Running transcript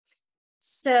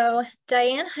So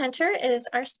Diane Hunter is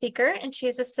our speaker, and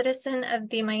she's a citizen of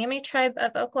the Myaami tribe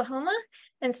of Oklahoma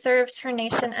and serves her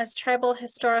nation as Tribal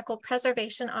Historical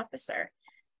Preservation Officer.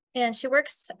 And she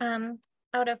works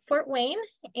out of Fort Wayne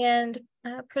and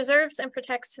preserves and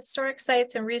protects historic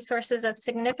sites and resources of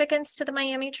significance to the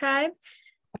Myaami tribe,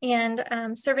 and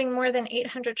serving more than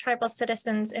 800 tribal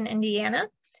citizens in Indiana.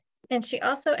 And she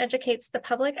also educates the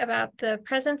public about the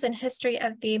presence and history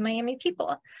of the Myaami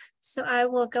people. So I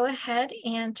will go ahead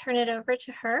and turn it over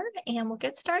to her, and we'll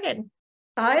get started.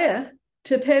 Aya,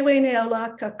 te pewe ne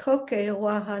ala ka koke o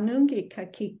wahanungi ka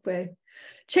kikwe.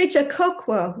 Checha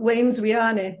kokwa wains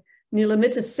riane ni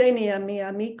lamita senia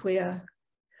Myaamikia.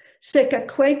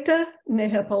 Seekaahkweeta and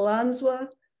Palaanswa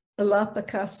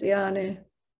Waapanakiikaapwa.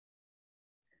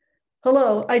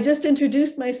 Hello, I just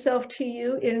introduced myself to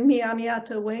you in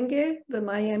Myaamiaki, the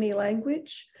Myaami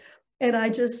language. And I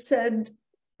just said,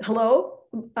 hello,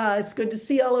 it's good to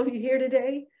see all of you here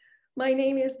today. My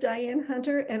name is Diane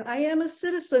Hunter, and I am a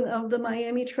citizen of the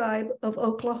Myaami tribe of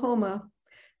Oklahoma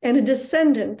and a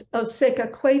descendant of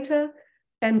Seekaahkweeta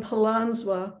and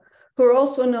Palaanswa, who are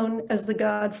also known as the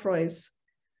Godfroys.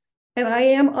 And I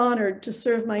am honored to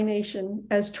serve my nation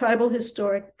as Tribal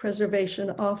Historic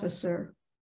Preservation Officer.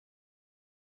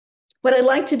 What I'd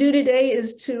like to do today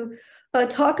is to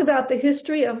talk about the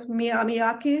history of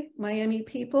Myaamiaki, Myaami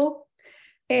people,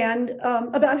 and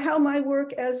about how my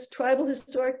work as Tribal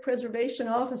Historic Preservation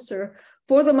Officer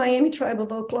for the Myaami tribe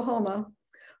of Oklahoma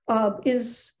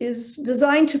is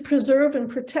designed to preserve and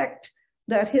protect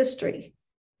that history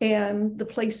and the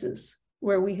places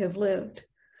where we have lived.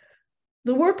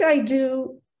 The work I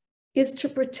do is to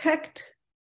protect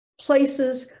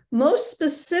places, most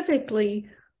specifically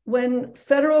when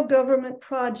federal government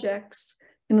projects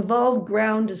involve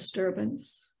ground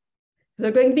disturbance. If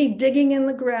they're going to be digging in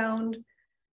the ground,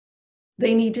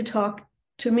 they need to talk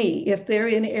to me if they're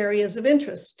in areas of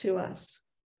interest to us.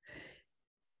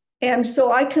 And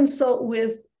so I consult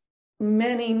with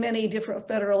many, many different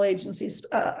federal agencies.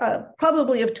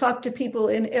 Probably have talked to people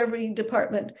in every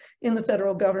department in the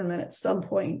federal government at some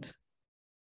point.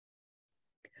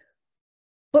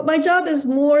 But my job is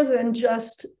more than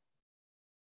just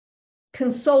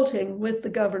consulting with the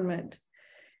government.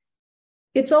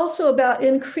 It's also about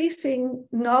increasing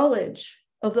knowledge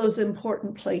of those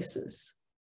important places.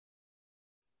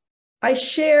 I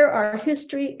share our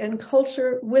history and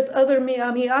culture with other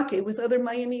Myaamiaki, with other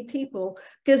Myaami people,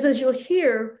 because as you'll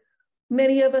hear,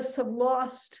 many of us have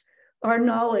lost our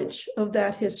knowledge of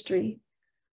that history.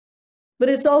 But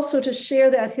it's also to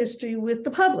share that history with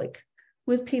the public,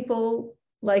 with people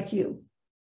like you.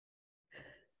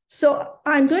 So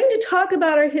I'm going to talk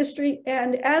about our history,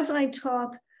 and as I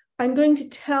talk, I'm going to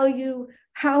tell you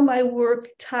how my work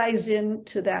ties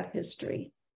into that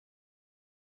history.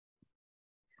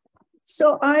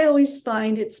 So I always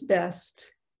find it's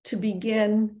best to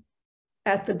begin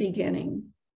at the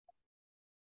beginning.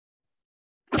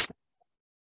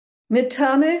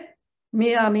 Mitame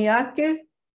Myaamiaki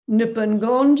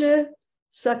Nupangonje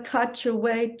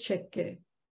Seekaahkweeta.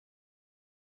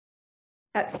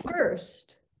 At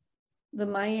first, the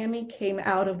Myaami came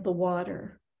out of the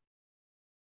water.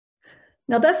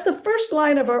 Now that's the first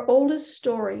line of our oldest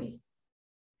story.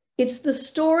 It's the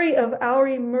story of our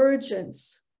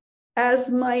emergence as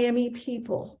Myaami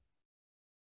people.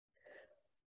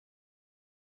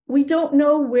 We don't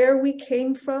know where we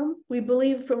came from. We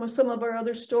believe from some of our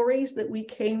other stories that we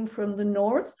came from the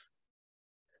north,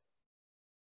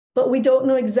 but we don't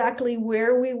know exactly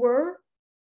where we were.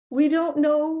 We don't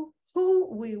know who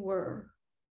we were.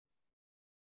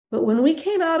 But when we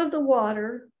came out of the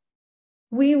water,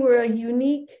 we were a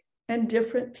unique and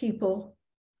different people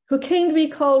who came to be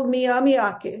called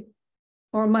Myaamiaki,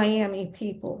 or Myaami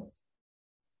people.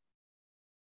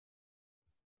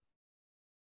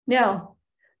 Now,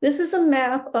 this is a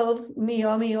map of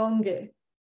Myaami.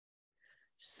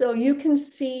 So you can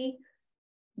see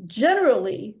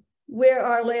generally where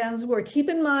our lands were. Keep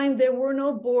in mind, there were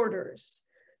no borders,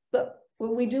 but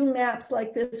when we do maps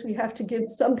like this, we have to give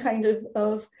some kind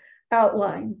of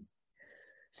outline.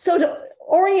 So to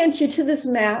orient you to this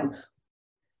map,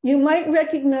 you might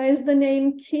recognize the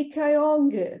name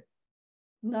Seekaahkweeta,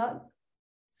 not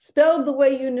spelled the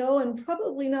way you know, and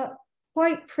probably not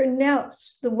quite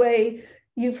pronounced the way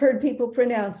you've heard people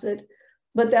pronounce it,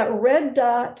 but that red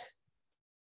dot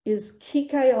is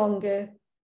Seekaahkweeta,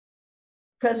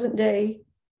 present day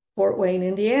Fort Wayne,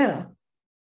 Indiana.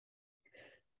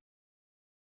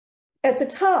 At the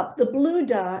top, the blue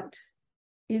dot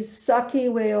is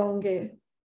Seekaahkweeta.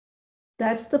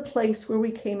 That's the place where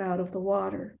we came out of the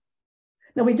water.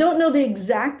 Now, we don't know the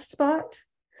exact spot,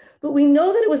 But we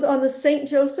know that it was on the St.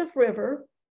 Joseph River.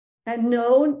 And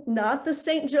no, not the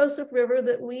St. Joseph River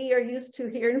that we are used to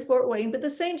here in Fort Wayne, but the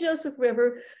St. Joseph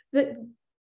River that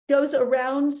goes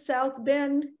around South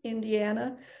Bend,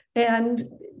 Indiana, and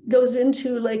goes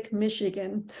into Lake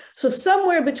Michigan. So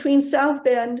somewhere between South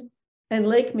Bend and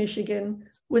Lake Michigan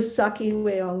was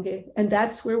Seekaahkweeta, and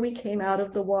that's where we came out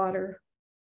of the water.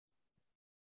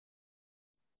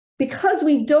 Because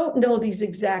we don't know these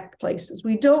exact places,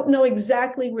 we don't know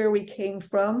exactly where we came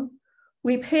from,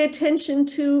 we pay attention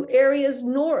to areas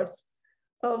north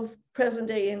of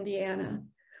present-day Indiana.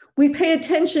 We pay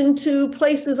attention to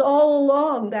places all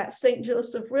along that St.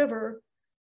 Joseph River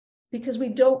because we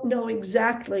don't know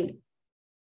exactly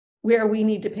where we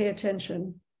need to pay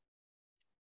attention.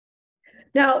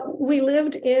 Now, we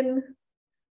lived in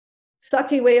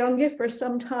Seekaahkweeta for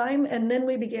some time, and then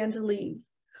we began to leave.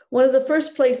 One of the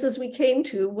first places we came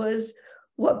to was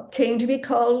what came to be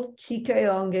called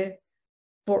Kikaonge,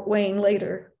 Fort Wayne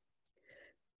later.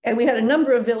 And we had a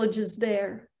number of villages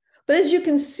there. But as you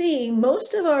can see,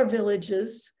 most of our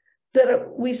villages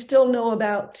that we still know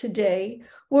about today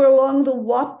were along the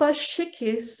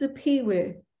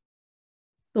Waapanakiikaapwa,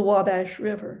 the Wabash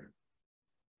River.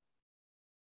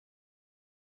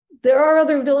 There are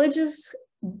other villages,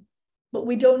 but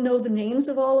we don't know the names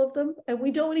of all of them, and we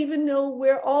don't even know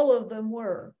where all of them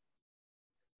were.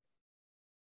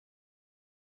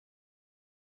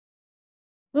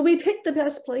 But we picked the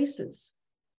best places.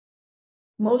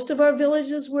 Most of our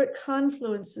villages were at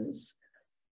confluences.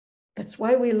 That's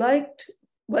why we liked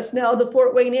what's now the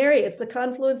Fort Wayne area. It's the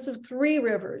confluence of 3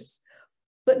 rivers.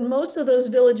 But most of those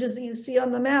villages that you see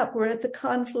on the map were at the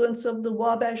confluence of the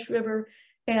Wabash River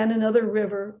and another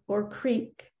river or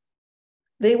creek.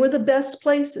 They were the best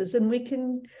places, and we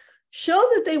can show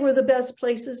that they were the best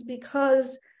places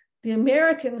because the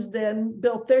Americans then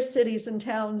built their cities and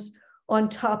towns on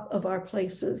top of our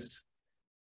places.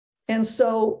 And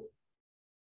so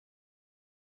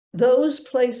those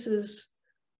places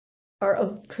are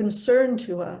of concern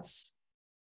to us.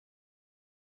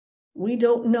 We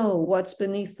don't know what's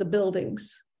beneath the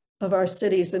buildings of our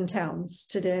cities and towns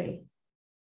today.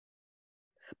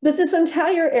 But this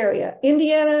entire area,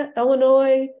 Indiana,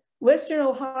 Illinois, Western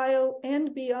Ohio,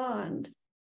 and beyond,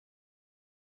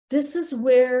 this is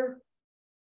where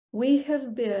we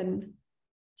have been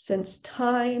since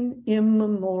time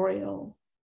immemorial.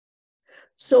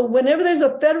 So whenever there's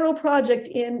a federal project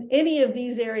in any of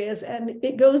these areas, and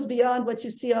it goes beyond what you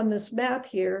see on this map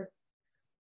here,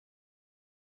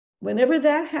 whenever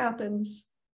that happens,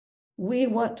 we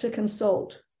want to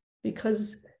consult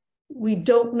because we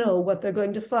don't know what they're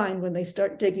going to find when they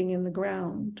start digging in the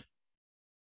ground.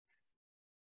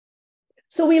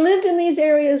 So we lived in these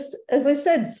areas, as I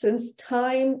said, since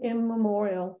time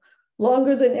immemorial,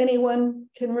 longer than anyone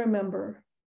can remember.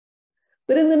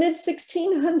 But in the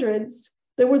mid-1600s,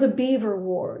 there were the Beaver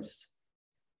Wars,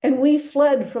 and we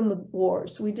fled from the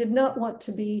wars. We did not want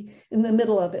to be in the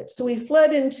middle of it. So we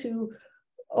fled into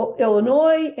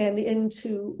Illinois and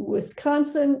into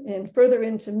Wisconsin and further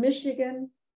into Michigan.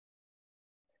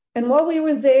 And while we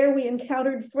were there, we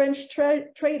encountered French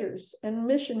traders and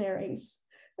missionaries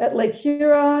at Lake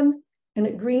Huron and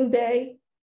at Green Bay.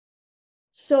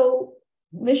 So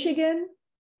Michigan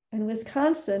and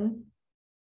Wisconsin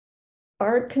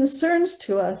are concerns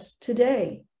to us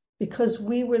today because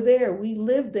we were there, we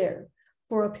lived there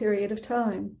for a period of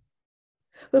time.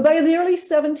 But by the early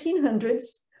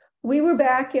 1700s, we were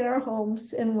back in our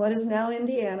homes in what is now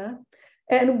Indiana,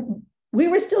 and we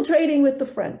were still trading with the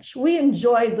French. We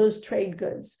enjoyed those trade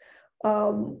goods.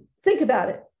 Think about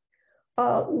it.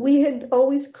 We had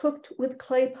always cooked with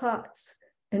clay pots,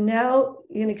 and now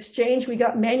in exchange, we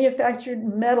got manufactured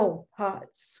metal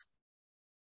pots.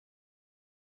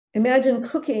 Imagine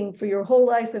cooking for your whole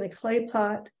life in a clay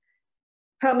pot.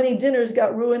 How many dinners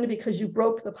got ruined because you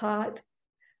broke the pot?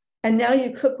 And now you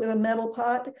cook with a metal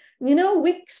pot. You know,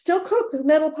 we still cook with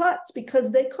metal pots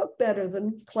because they cook better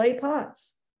than clay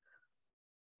pots.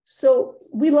 So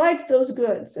we liked those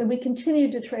goods, and we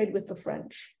continued to trade with the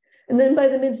French. And then by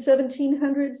the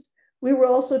mid-1700s, we were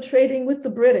also trading with the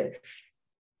British.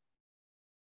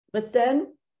 But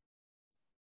then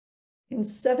in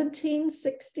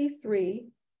 1763,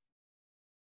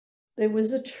 there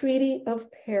was a Treaty of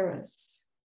Paris.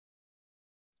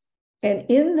 And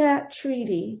in that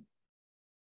treaty,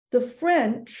 the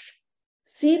French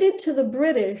ceded to the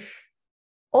British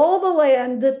all the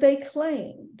land that they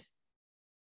claimed.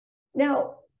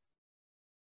 Now,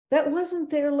 that wasn't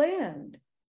their land.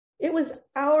 It was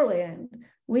our land.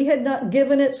 We had not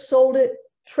given it, sold it,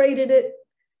 traded it,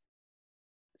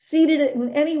 ceded it in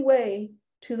any way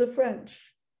to the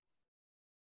French.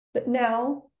 But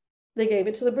now they gave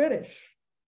it to the British.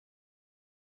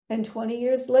 And 20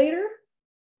 years later,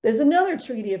 there's another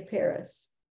Treaty of Paris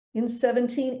in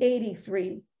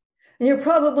 1783. And you're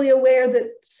probably aware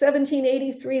that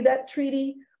 1783, that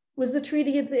treaty was the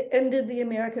treaty that ended the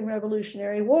American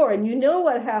Revolutionary War. And you know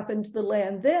what happened to the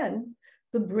land then.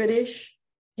 The British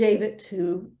gave it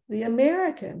to the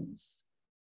Americans.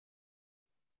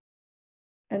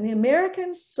 And the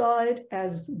Americans saw it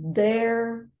as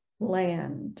their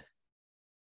land.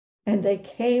 And they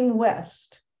came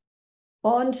west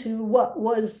onto what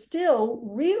was still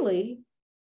really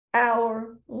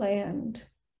our land.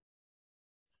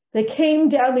 They came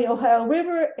down the Ohio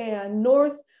River and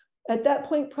north, at that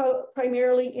point,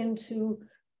 primarily into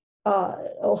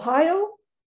Ohio,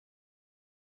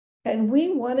 and we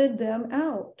wanted them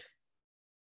out.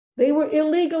 They were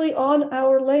illegally on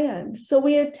our land, so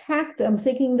we attacked them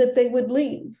thinking that they would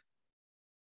leave.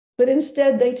 But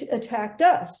instead, they attacked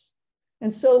us.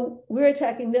 And so we're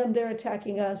attacking them, they're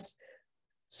attacking us.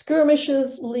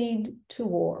 Skirmishes lead to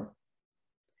war.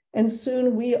 And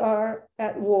soon we are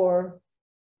at war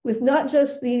with not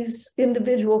just these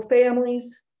individual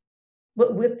families,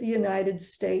 but with the United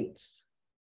States.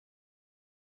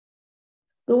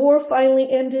 The war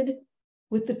finally ended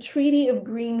with the Treaty of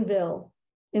Greenville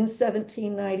in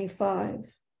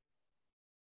 1795.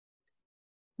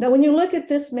 Now, when you look at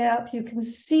this map, you can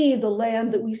see the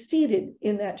land that we ceded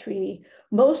in that treaty.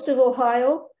 Most of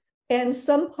Ohio and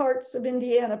some parts of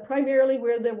Indiana, primarily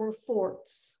where there were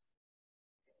forts.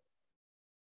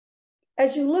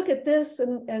 As you look at this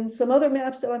and some other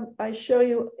maps that I show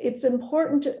you, it's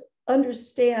important to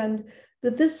understand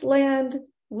that this land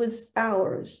was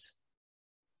ours.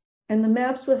 And the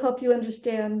maps will help you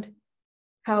understand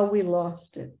how we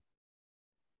lost it.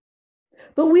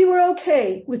 But we were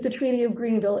okay with the Treaty of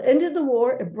Greenville. It ended the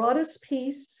war, it brought us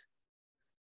peace.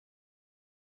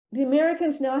 The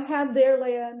Americans now had their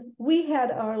land, we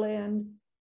had our land.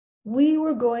 We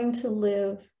were going to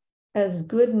live as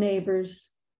good neighbors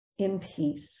in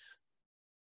peace.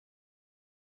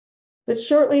 But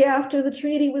shortly after the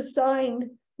treaty was signed,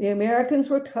 the Americans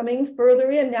were coming further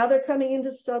in. Now they're coming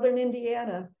into southern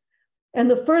Indiana. And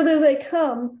the further they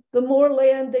come, the more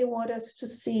land they want us to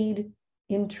cede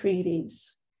in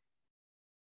treaties.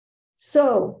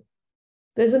 So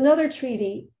there's another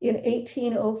treaty in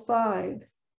 1805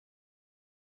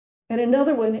 and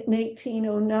another one in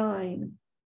 1809.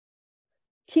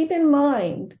 Keep in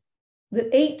mind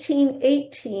that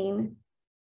 1818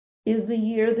 is the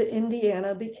year that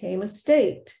Indiana became a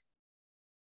state.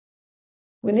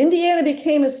 When Indiana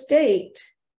became a state,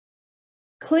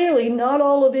 clearly not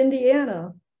all of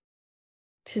Indiana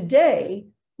today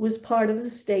was part of the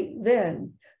state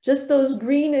then. Just those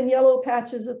green and yellow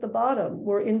patches at the bottom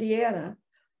were Indiana.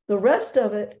 The rest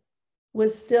of it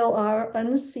was still our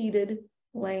unceded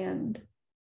land.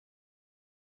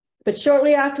 But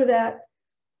shortly after that,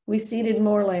 we ceded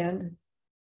more land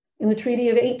in the Treaty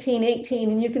of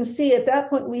 1818. And you can see at that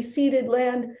point, we ceded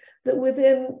land that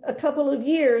within a couple of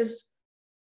years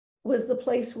was the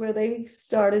place where they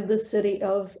started the city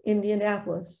of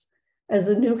Indianapolis as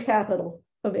the new capital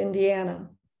of Indiana.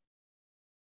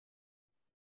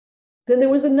 Then there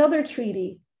was another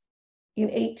treaty in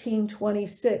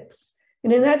 1826.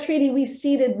 And in that treaty, we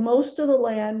ceded most of the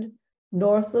land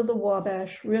north of the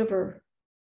Wabash River.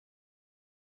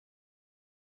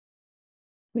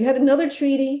 We had another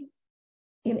treaty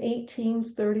in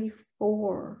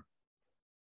 1834,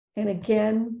 and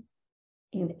again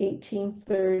in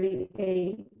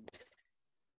 1838.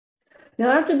 Now,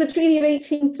 after the Treaty of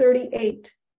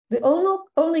 1838, the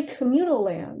only communal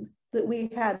land that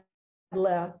we had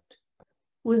left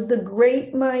was the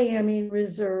Great Miami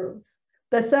Reserve.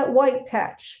 That's that white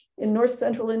patch in north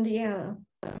central Indiana.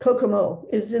 Kokomo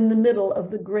is in the middle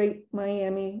of the Great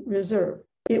Miami Reserve.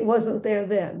 It wasn't there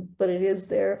then, but it is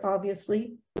there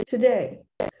obviously today.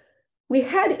 We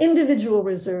had individual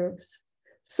reserves.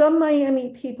 Some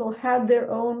Miami people had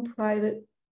their own private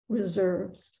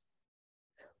reserves,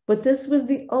 but this was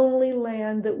the only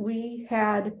land that we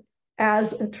had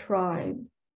as a tribe.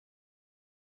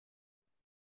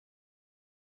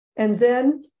 And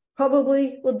then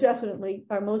probably, well, definitely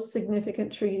our most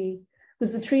significant treaty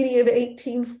was the Treaty of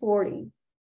 1840.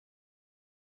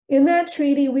 In that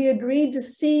treaty, we agreed to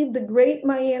cede the Great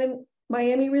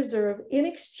Miami Reserve in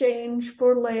exchange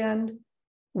for land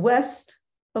west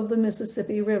of the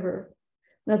Mississippi River.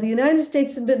 Now, the United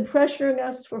States had been pressuring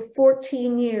us for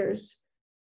 14 years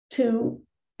to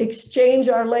exchange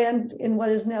our land in what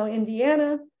is now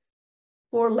Indiana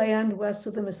for land west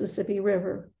of the Mississippi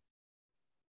River.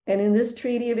 And in this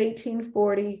Treaty of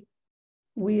 1840,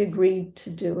 we agreed to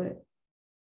do it.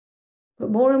 But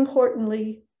more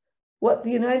importantly, what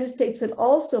the United States had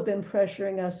also been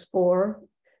pressuring us for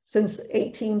since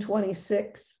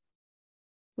 1826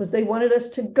 was they wanted us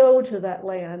to go to that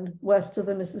land west of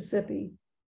the Mississippi.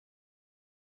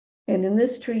 And in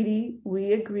this treaty,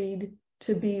 we agreed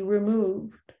to be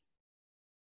removed.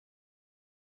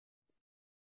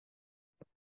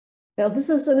 Now, this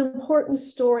is an important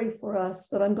story for us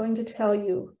that I'm going to tell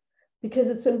you, because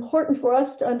it's important for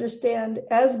us to understand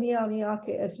as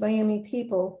Myaamiaki, as Miami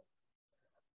people,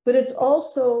 but it's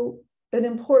also an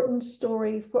important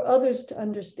story for others to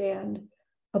understand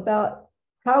about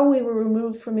how we were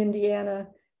removed from Indiana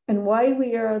and why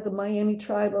we are the Miami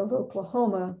tribe of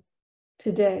Oklahoma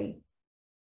today.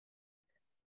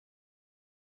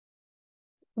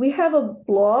 We have a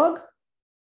blog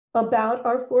about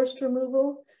our forced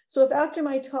removal. So if after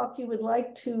my talk you would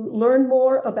like to learn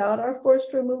more about our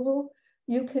forced removal,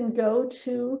 you can go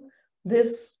to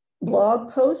this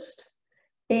blog post,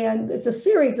 and it's a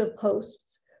series of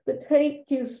posts that take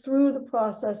you through the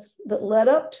process that led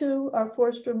up to our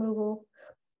forced removal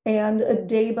and a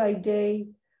day-by-day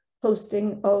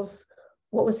posting of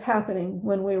what was happening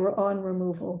when we were on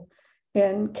removal.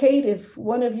 And Kate, if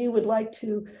one of you would like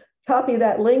to copy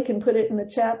that link and put it in the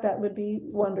chat, that would be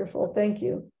wonderful. Thank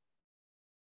you.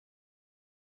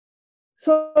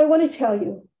 So I want to tell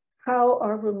you how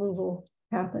our removal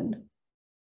happened.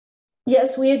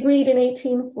 Yes, we agreed in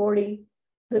 1840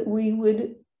 that we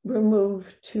would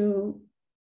remove to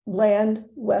land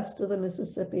west of the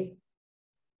Mississippi.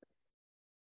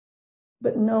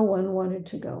 But no one wanted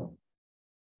to go.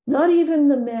 Not even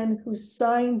the men who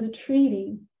signed the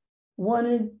treaty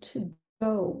wanted to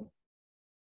go.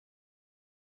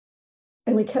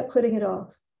 And we kept putting it off.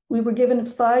 We were given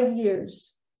 5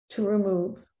 years to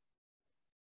remove.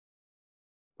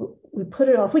 We put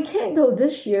it off. We can't go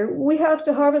this year. We have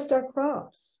to harvest our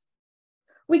crops.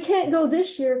 We can't go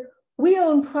this year. We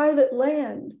own private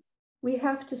land. We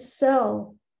have to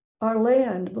sell our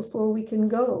land before we can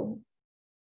go.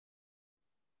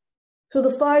 So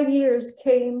the 5 years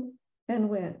came and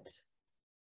went.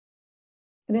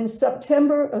 And in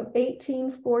September of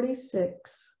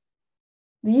 1846,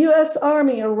 the US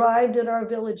Army arrived at our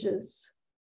villages.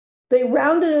 They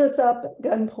rounded us up at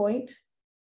gunpoint,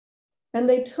 and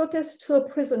they took us to a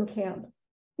prison camp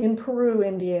in Peru,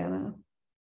 Indiana.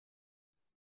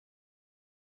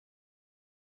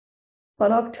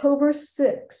 On October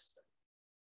 6th,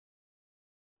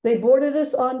 they boarded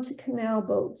us onto canal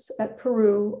boats at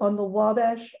Peru on the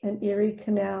Wabash and Erie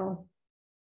Canal.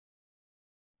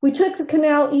 We took the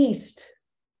canal east,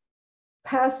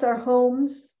 past our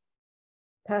homes,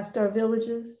 past our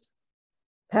villages,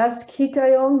 past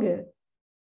Kikayonge.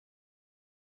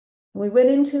 We went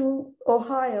into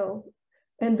Ohio,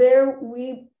 and there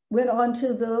we went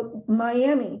onto the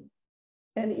Miami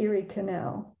and Erie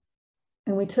Canal.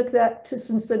 And we took that to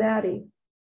Cincinnati,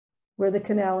 where the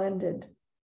canal ended.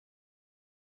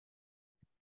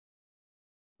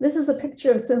 This is a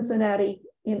picture of Cincinnati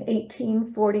in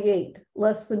 1848,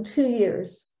 less than 2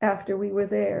 years after we were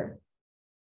there.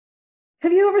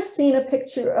 Have you ever seen a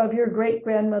picture of your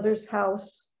great-grandmother's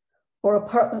house or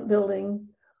apartment building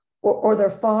or their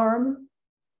farm?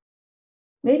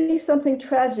 Maybe something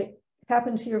tragic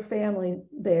happened to your family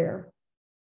there.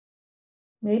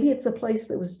 Maybe it's a place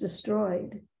that was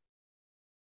destroyed.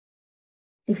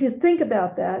 If you think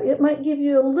about that, it might give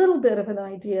you a little bit of an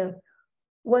idea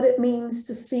what it means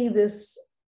to see this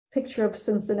picture of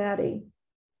Cincinnati.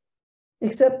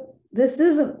 Except this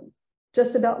isn't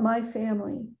just about my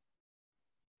family.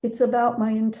 It's about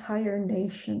my entire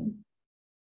nation.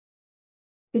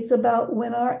 It's about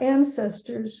when our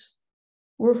ancestors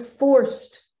were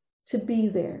forced to be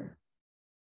there.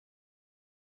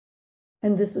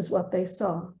 And this is what they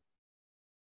saw.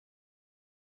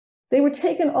 They were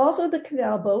taken off of the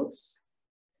canal boats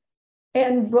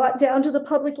and brought down to the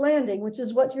public landing, which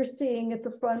is what you're seeing at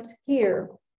the front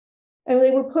here. And they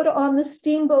were put on the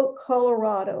steamboat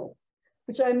Colorado,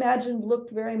 which I imagine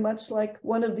looked very much like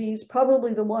one of these,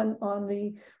 probably the one on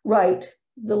the right,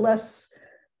 the less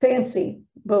fancy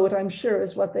boat, I'm sure,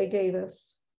 is what they gave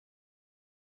us.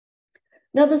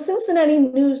 Now, the Cincinnati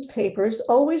newspapers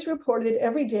always reported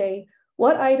every day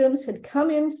what items had come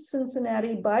into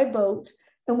Cincinnati by boat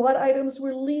and what items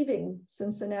were leaving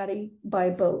Cincinnati by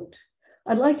boat.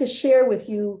 I'd like to share with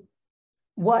you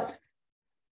what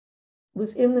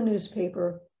was in the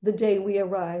newspaper the day we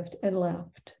arrived and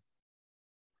left.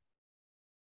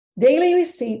 Daily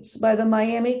receipts by the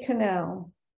Miami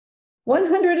Canal: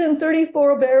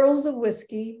 134 barrels of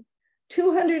whiskey,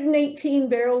 218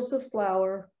 barrels of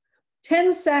flour,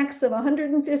 10 sacks of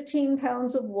 115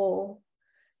 pounds of wool,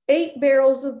 8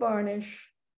 barrels of varnish,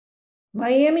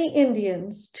 Miami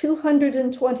Indians,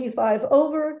 225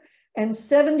 over and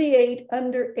 78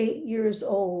 under 8 years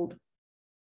old.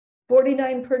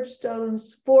 49 perch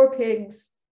stones, 4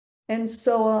 pigs, and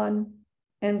so on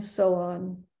and so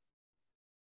on.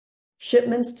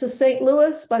 Shipments to St.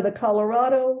 Louis by the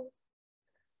Colorado,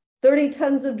 30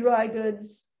 tons of dry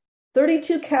goods,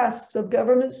 32 casts of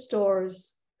government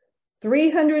stores,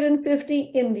 350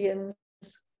 Indians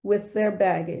with their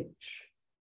baggage.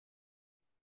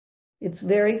 It's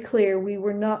very clear we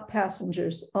were not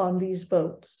passengers on these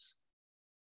boats.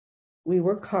 We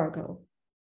were cargo.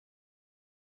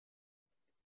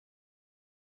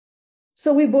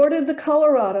 So we boarded the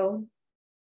Colorado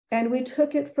and we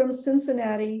took it from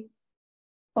Cincinnati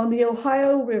on the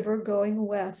Ohio River going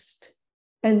west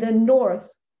and then north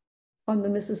on the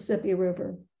Mississippi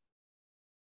River.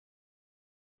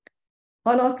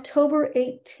 On October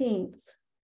 18th,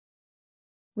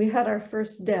 we had our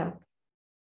first death.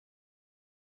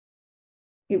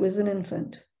 It was an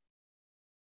infant.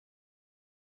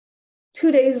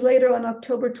 2 days later, on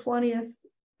October 20th,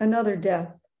 another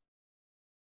death.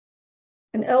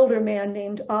 An elder man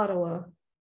named Ottawa.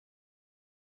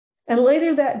 And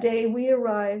later that day, we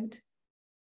arrived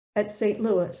at St.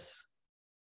 Louis.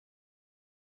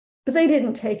 But they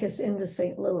didn't take us into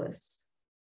St. Louis.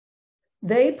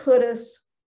 They put us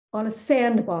on a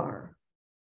sandbar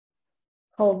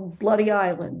called Bloody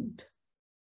Island.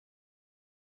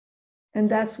 And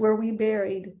that's where we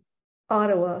buried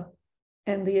Ottawa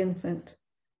and the infant.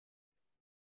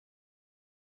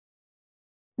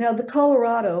 Now, the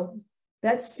Colorado,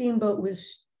 that steamboat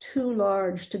was too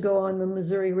large to go on the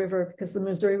Missouri River because the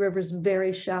Missouri River is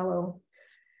very shallow.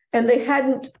 And they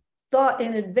hadn't thought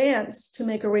in advance to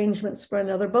make arrangements for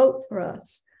another boat for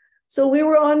us. So we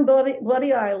were on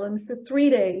Bloody Island for 3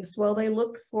 days while they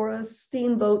looked for a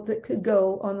steamboat that could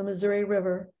go on the Missouri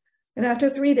River. And after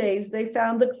 3 days, they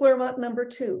found the Clermont number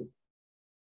 2.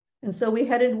 And so we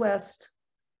headed west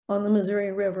on the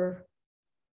Missouri River.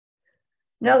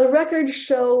 Now, the records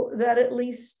show that at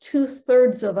least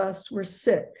 2/3 of us were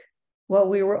sick while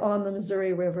we were on the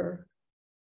Missouri River.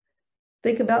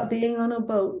 Think about being on a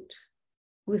boat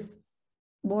with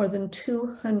more than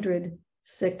 200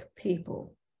 sick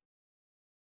people.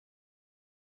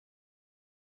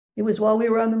 It was while we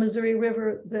were on the Missouri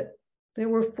River that there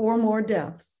were 4 more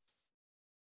deaths,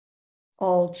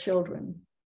 all children.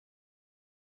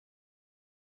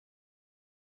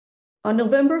 On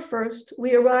November 1st,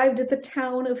 we arrived at the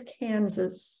town of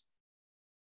Kansas,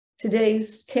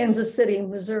 today's Kansas City,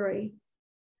 Missouri.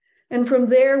 And from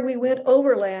there, we went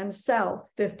overland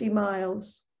south 50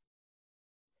 miles.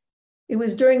 It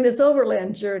was during this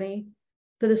overland journey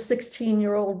that a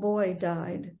 16-year-old boy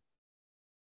died.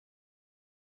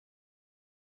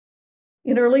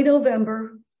 In early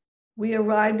November, we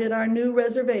arrived at our new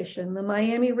reservation, the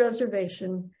Miami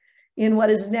Reservation, in what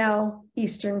is now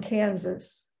eastern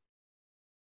Kansas.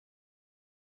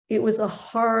 It was a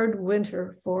hard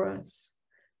winter for us.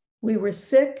 We were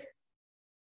sick.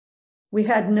 We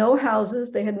had no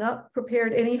houses. They had not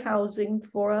prepared any housing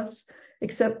for us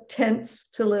except tents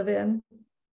to live in.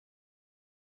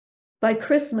 By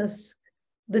Christmas,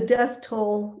 the death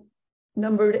toll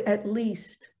numbered at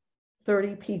least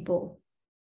 30 people.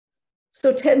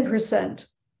 So 10%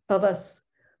 of us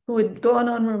who had gone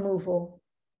on removal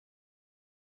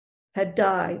had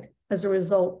died as a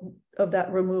result of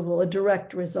that removal, a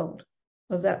direct result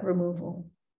of that removal.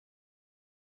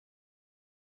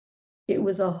 It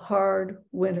was a hard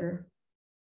winter.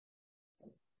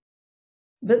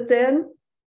 But then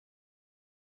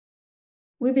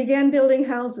we began building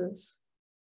houses.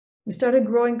 We started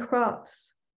growing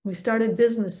crops. We started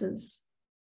businesses.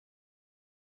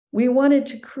 We wanted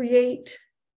to create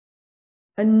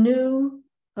a new,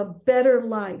 a better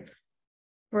life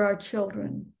for our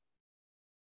children.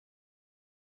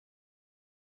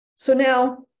 So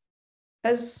now,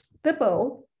 as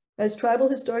THPO, as Tribal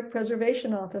Historic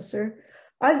Preservation Officer,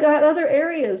 I've got other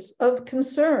areas of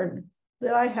concern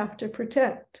that I have to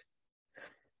protect.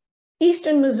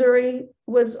 Eastern Missouri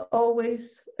was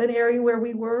always an area where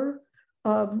we were.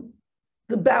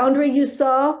 The boundary you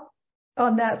saw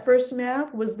on that first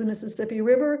map was the Mississippi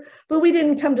River, but we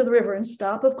didn't come to the river and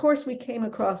stop. Of course, we came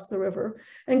across the river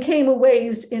and came a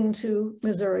ways into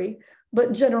Missouri,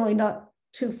 but generally not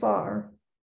too far.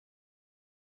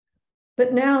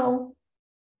 But now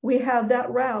we have that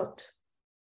route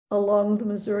along the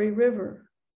Missouri River.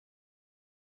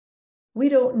 We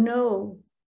don't know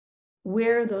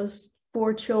where those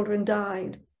 4 children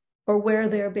died or where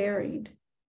they're buried.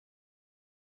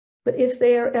 But if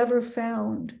they are ever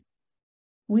found,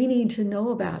 we need to know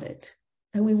about it,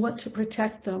 and we want to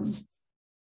protect them.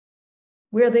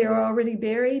 where they are already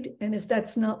buried. And if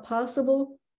that's not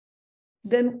possible,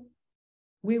 then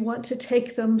we want to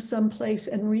take them someplace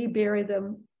and rebury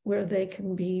them where they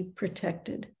can be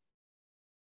protected.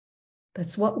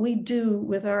 That's what we do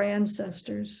with our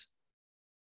ancestors.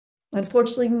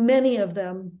 Unfortunately, many of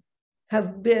them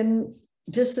have been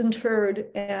disinterred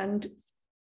and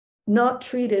not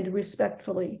treated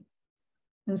respectfully.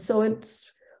 And so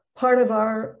it's part of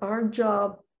our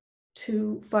job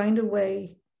to find a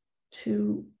way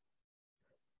to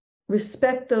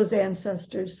respect those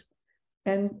ancestors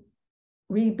and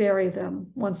rebury them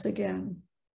once again.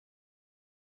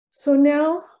 So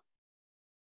now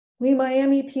we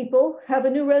Miami people have a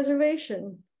new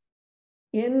reservation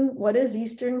in what is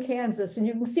eastern Kansas. And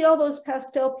you can see all those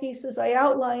pastel pieces. I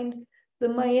outlined the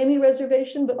Miami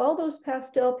reservation, but all those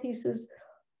pastel pieces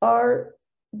are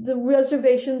the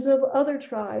reservations of other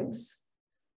tribes,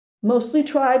 mostly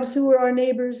tribes who were our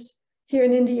neighbors here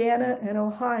in Indiana and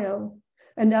Ohio.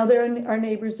 And now they're our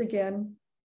neighbors again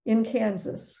in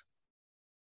Kansas.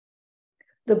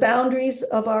 The boundaries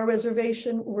of our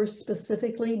reservation were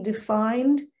specifically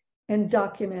defined and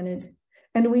documented,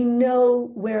 and we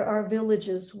know where our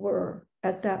villages were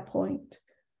at that point.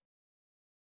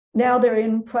 Now they're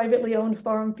in privately owned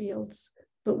farm fields,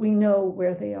 but we know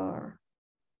where they are.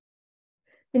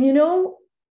 And you know,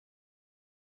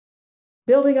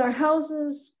 building our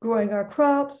houses, growing our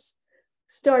crops,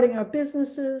 starting our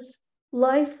businesses,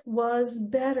 life was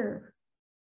better.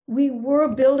 We were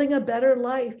building a better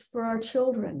life for our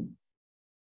children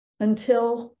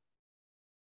until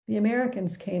the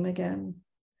Americans came again.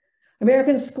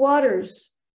 American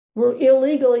squatters were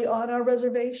illegally on our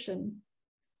reservation.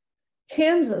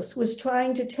 Kansas was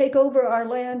trying to take over our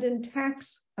land and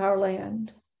tax our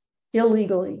land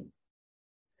illegally.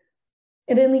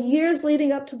 And in the years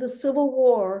leading up to the Civil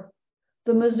War,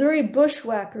 the Missouri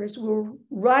bushwhackers were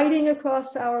riding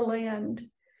across our land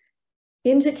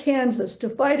into Kansas to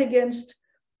fight against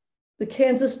the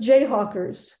Kansas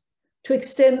Jayhawkers to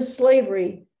extend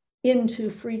slavery into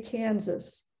free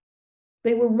Kansas.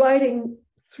 They were riding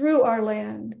through our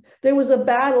land. There was a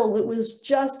battle that was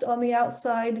just on the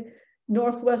outside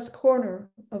northwest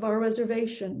corner of our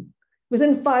reservation,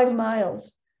 within 5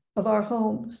 miles of our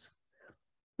homes.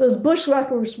 Those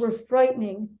bushwhackers were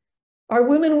frightening. Our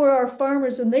women were our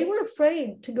farmers, and they were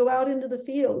afraid to go out into the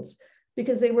fields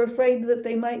because they were afraid that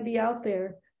they might be out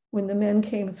there when the men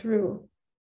came through,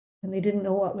 and they didn't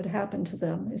know what would happen to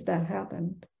them if that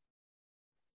happened.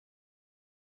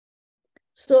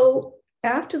 So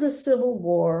after the Civil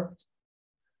War,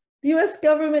 the US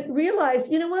government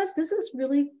realized, you know what, this is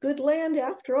really good land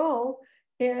after all,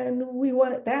 and we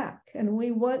want it back, and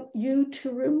we want you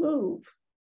to remove.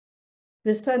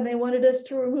 This time they wanted us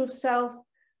to remove south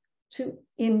to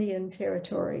Indian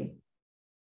territory.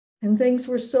 And things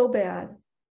were so bad,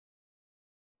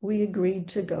 we agreed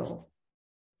to go.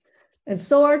 And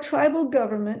so our tribal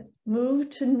government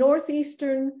moved to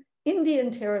northeastern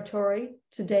Indian territory,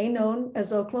 today known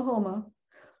as Oklahoma,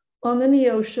 on the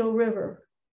Neosho River.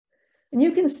 And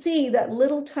you can see that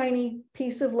little tiny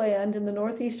piece of land in the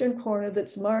northeastern corner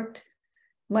that's marked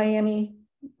Miami,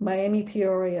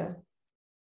 Peoria.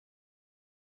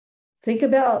 Think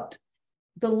about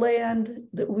the land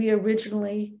that we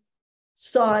originally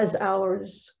saw as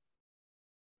ours,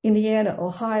 Indiana,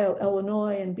 Ohio,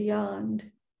 Illinois, and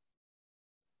beyond.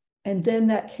 And then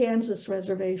that Kansas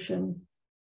reservation,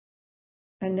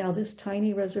 and now this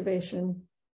tiny reservation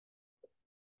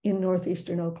in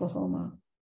northeastern Oklahoma.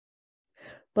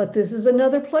 But this is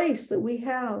another place that we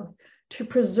have to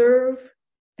preserve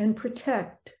and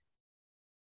protect.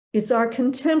 It's our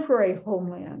contemporary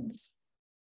homelands.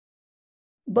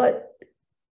 But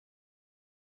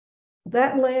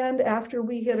that land, after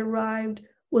we had arrived,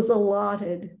 was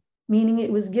allotted, meaning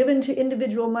it was given to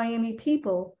individual Miami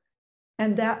people,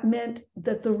 and that meant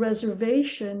that the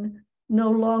reservation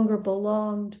no longer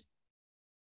belonged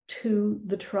to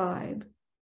the tribe.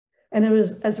 And it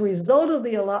was as a result of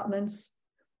the allotments,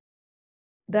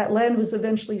 that land was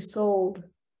eventually sold,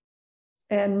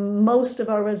 and most of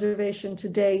our reservation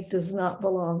today does not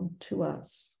belong to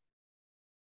us.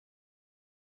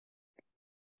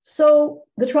 So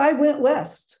the tribe went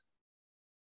west.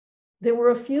 There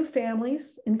were a few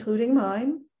families, including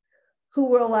mine, who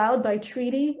were allowed by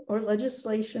treaty or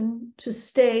legislation to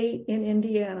stay in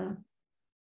Indiana.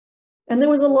 And there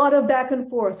was a lot of back and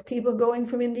forth, people going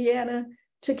from Indiana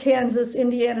to Kansas,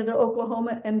 Indiana to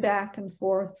Oklahoma, and back and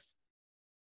forth.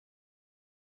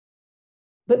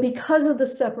 But because of the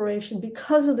separation,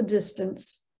 because of the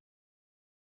distance,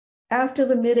 after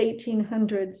the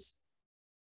mid-1800s,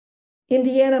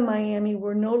 Indiana, Miami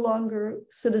were no longer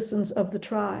citizens of the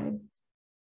tribe.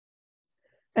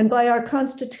 And by our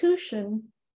Constitution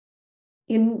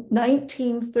in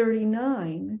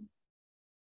 1939,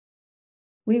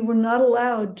 we were not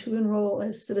allowed to enroll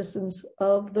as citizens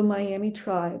of the Miami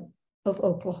tribe of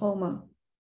Oklahoma.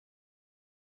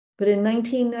 But in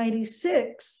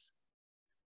 1996,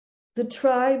 the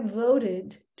tribe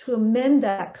voted to amend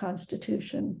that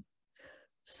Constitution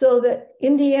so that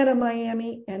Indiana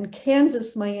Miami and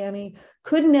Kansas Miami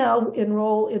could now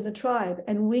enroll in the tribe,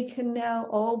 and we can now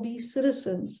all be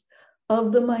citizens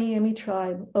of the Miami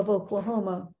tribe of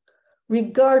Oklahoma,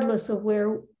 regardless of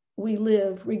where we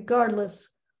live, regardless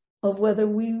of whether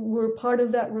we were part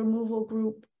of that removal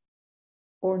group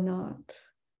or not.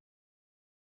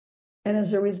 And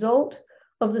as a result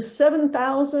of the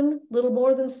 7,000, little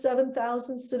more than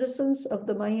 7,000 citizens of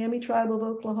the Miami tribe of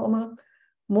Oklahoma,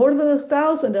 more than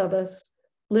 1,000 of us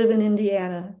live in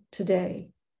Indiana today.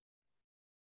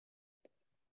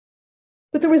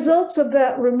 But the results of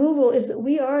that removal is that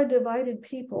we are a divided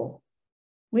people.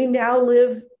 We now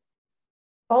live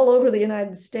all over the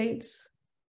United States,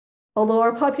 although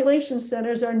our population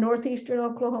centers are northeastern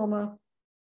Oklahoma,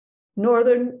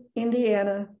 northern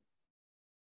Indiana,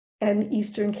 and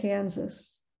eastern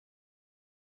Kansas.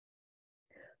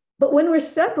 But when we're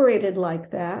separated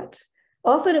like that,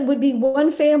 often it would be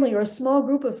one family or a small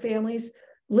group of families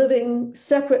living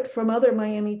separate from other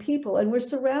Miami people, and we're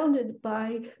surrounded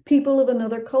by people of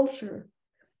another culture.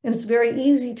 And it's very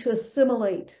easy to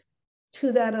assimilate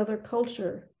to that other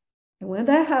culture. And when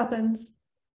that happens,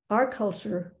 our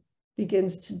culture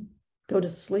begins to go to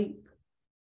sleep.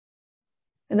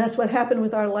 And that's what happened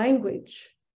with our language.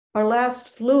 Our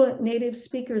last fluent native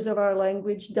speakers of our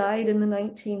language died in the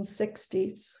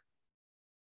 1960s.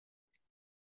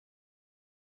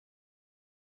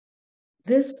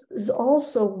 This is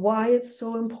also why it's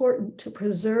so important to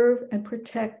preserve and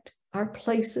protect our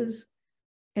places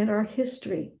and our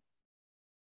history.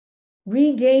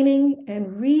 Regaining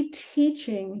and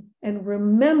reteaching and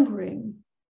remembering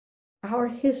our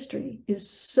history is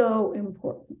so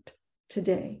important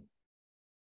today.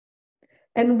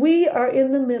 And we are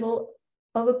in the middle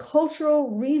of a cultural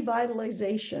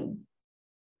revitalization.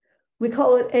 We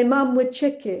call it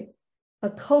Myaamiaki, a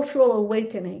cultural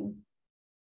awakening.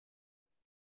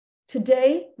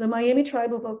 Today, the Miami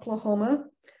tribe of Oklahoma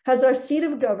has our seat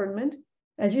of government,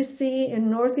 as you see in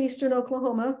northeastern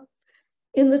Oklahoma,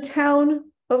 in the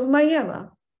town of Miami,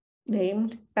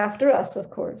 named after us, of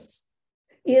course,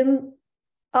 in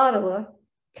Ottawa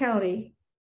County.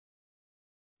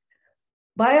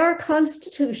 By our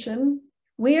Constitution,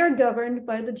 we are governed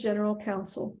by the General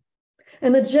Council.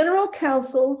 And the General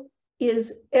Council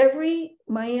is every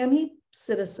Miami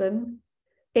citizen,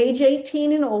 age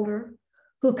 18 and older,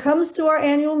 who comes to our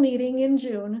annual meeting in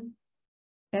June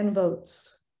and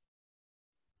votes.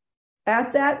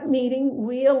 At that meeting,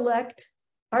 we elect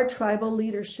our tribal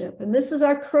leadership. And this is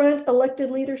our current elected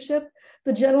leadership.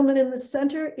 The gentleman in the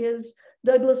center is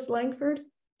Douglas Langford.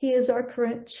 He is our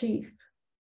current chief.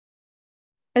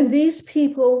 And these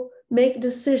people make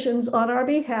decisions on our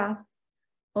behalf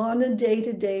on a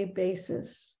day-to-day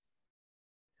basis.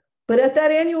 But at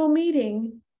that annual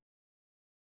meeting,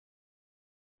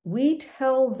 we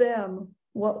tell them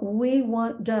what we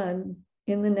want done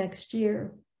in the next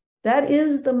year. That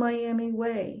is the Miami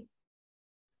way.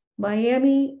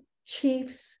 Miami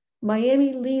chiefs,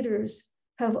 Miami leaders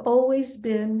have always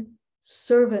been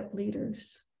servant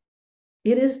leaders.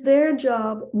 It is their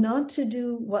job not to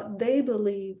do what they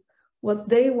believe, what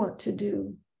they want to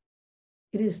do.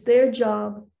 It is their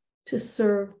job to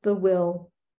serve the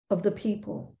will of the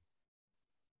people.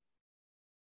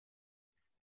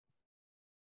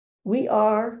 We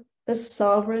are a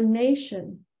sovereign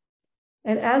nation.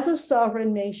 And as a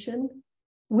sovereign nation,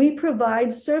 we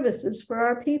provide services for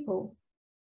our people.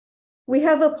 We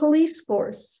have a police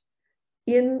force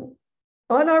on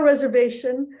our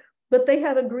reservation, but they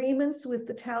have agreements with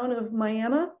the town of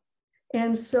Miami.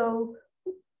 And so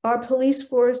our police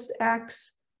force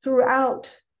acts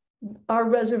throughout our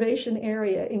reservation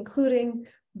area, including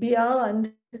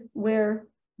beyond where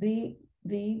the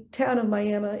town of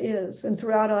Miami is, and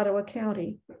throughout Ottawa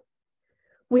County.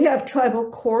 We have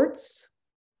tribal courts.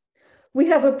 We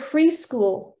have a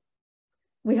preschool.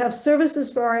 We have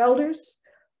services for our elders.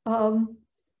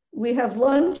 We have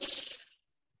lunch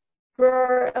for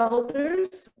our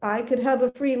elders. I could have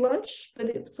a free lunch, but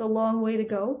it's a long way to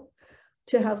go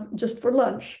to have just for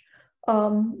lunch.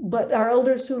 But our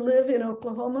elders who live in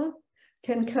Oklahoma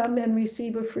can come and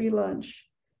receive a free lunch.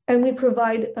 And we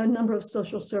provide a number of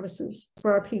social services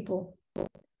for our people.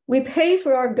 We pay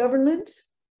for our government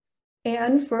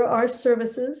and for our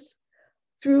services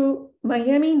Through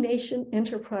Miami Nation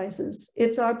Enterprises,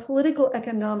 it's our political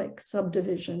economic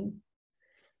subdivision.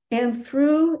 And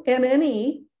through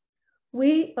MNE,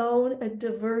 we own a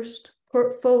diverse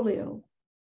portfolio.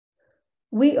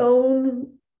 We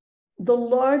own the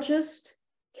largest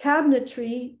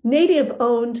cabinetry,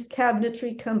 native-owned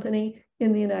cabinetry company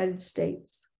in the United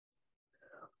States.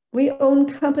 We own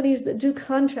companies that do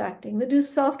contracting, that do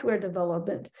software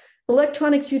development,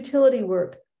 electronics utility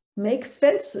work, make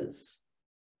fences,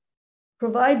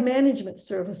 provide management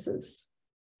services,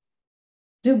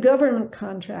 do government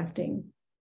contracting.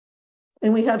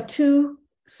 And we have 2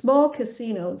 small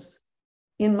casinos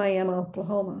in Miami,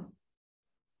 Oklahoma.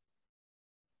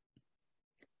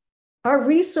 Our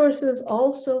resources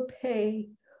also pay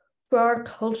for our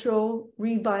cultural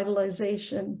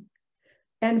revitalization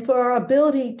and for our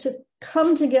ability to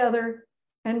come together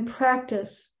and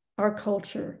practice our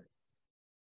culture.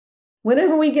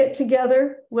 Whenever we get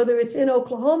together, whether it's in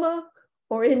Oklahoma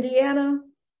or Indiana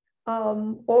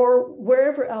or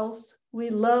wherever else,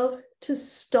 we love to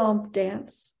stomp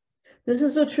dance. This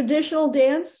is a traditional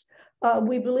dance.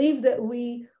 We believe that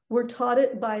we were taught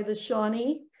it by the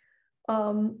Shawnee.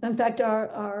 In fact,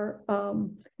 our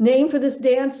name for this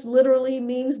dance literally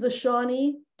means the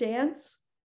Shawnee dance.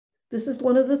 This is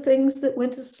one of the things that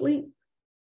went to sleep.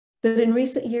 But in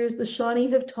recent years, the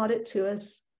Shawnee have taught it to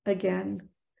us again.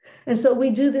 And so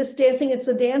we do this dancing. It's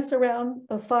a dance around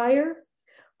a fire.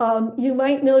 You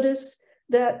might notice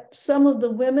that some of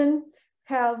the women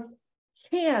have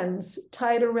cans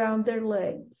tied around their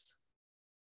legs.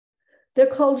 They're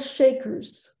called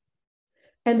shakers.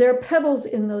 And there are pebbles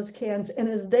in those cans. And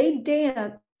as they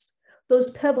dance,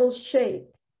 those pebbles shake.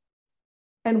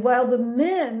 And while the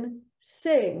men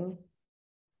sing,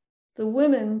 the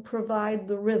women provide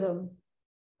the rhythm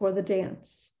for the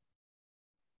dance.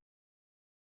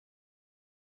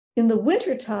 In the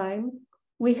wintertime,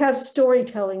 we have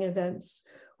storytelling events.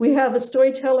 We have a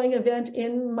storytelling event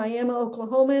in Miami,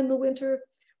 Oklahoma in the winter.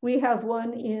 We have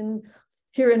one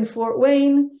here in Fort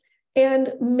Wayne,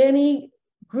 and many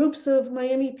groups of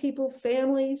Miami people,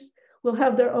 families, will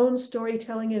have their own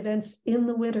storytelling events in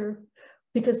the winter,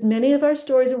 because many of our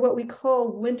stories are what we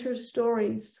call winter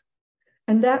stories.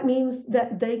 And that means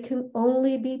that they can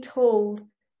only be told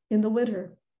in the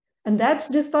winter. And that's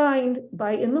defined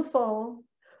by in the fall,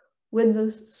 when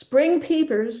the spring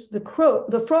peepers,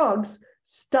 the frogs,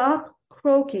 stop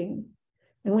croaking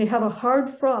and we have a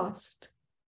hard frost,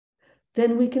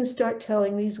 then we can start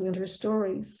telling these winter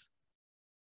stories.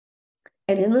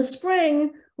 And in the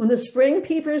spring, when the spring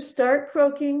peepers start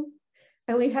croaking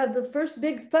and we have the first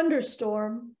big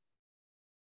thunderstorm,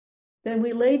 then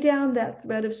we lay down that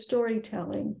thread of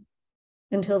storytelling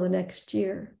until the next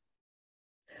year.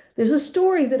 There's a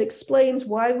story that explains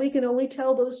why we can only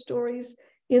tell those stories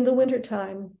in the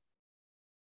wintertime,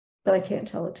 but I can't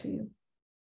tell it to you.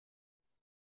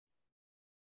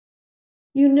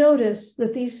 You notice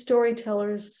that these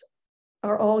storytellers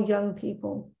are all young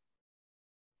people.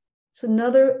 It's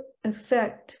another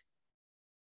effect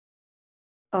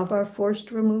of our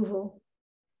forced removal,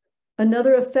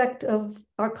 another effect of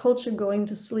our culture going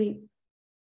to sleep.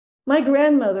 My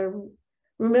grandmother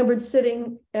remembered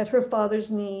sitting at her father's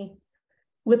knee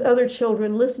with other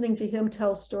children, listening to him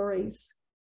tell stories.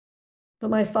 But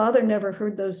my father never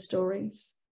heard those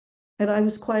stories. And I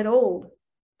was quite old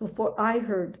before I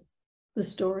heard the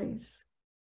stories.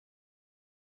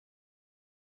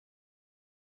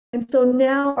 And so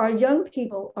now our young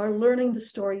people are learning the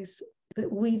stories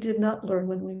that we did not learn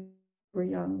when we were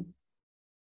young.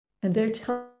 And they're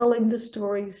telling the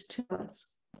stories to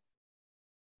us.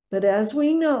 But as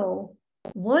we know,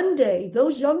 one day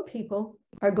those young people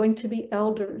are going to be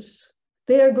elders.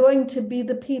 They are going to be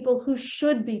the people who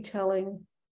should be telling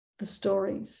the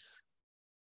stories.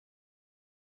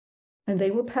 And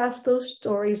they will pass those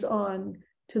stories on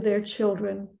to their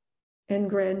children and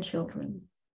grandchildren,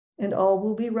 and all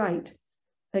will be right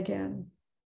again.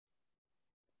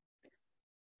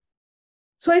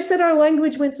 So I said our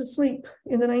language went to sleep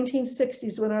in the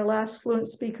 1960s when our last fluent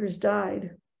speakers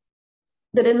died.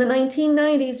 But in the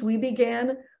 1990s, we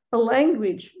began a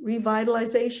language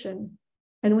revitalization,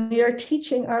 and we are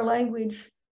teaching our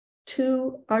language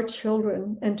to our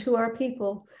children and to our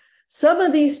people. Some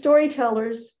of these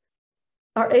storytellers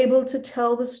are able to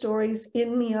tell the stories in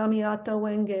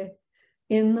Myaamiaki,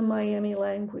 in the Miami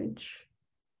language.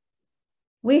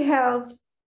 We have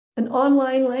an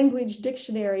online language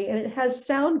dictionary, and it has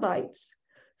sound bites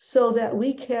so that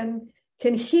we can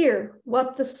hear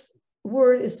what this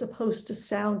word is supposed to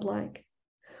sound like.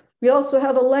 We also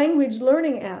have a language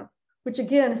learning app, which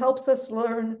again helps us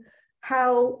learn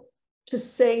how to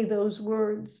say those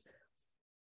words.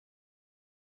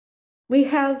 We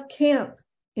have camp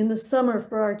in the summer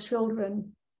for our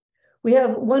children. We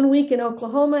have 1 week in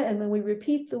Oklahoma, and then we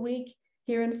repeat the week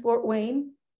here in Fort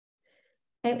Wayne.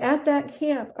 And at that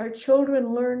camp, our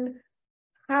children learn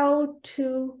they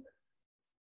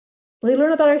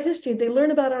learn about our history, they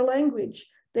learn about our language,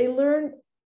 they learn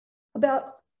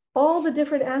about all the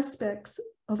different aspects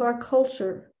of our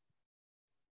culture.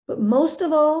 But most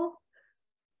of all,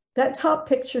 that top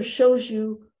picture shows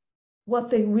you what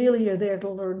they really are there to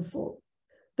learn for.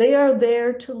 They are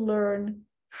there to learn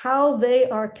how they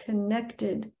are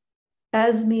connected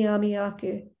as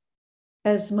Myaamiaki,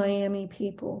 as Miami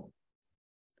people.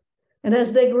 And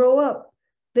as they grow up,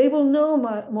 they will know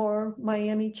more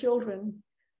Miami children.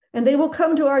 And they will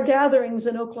come to our gatherings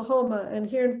in Oklahoma and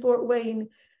here in Fort Wayne,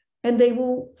 and they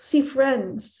will see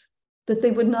friends that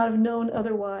they would not have known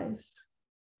otherwise.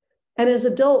 And as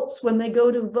adults, when they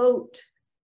go to vote,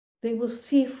 they will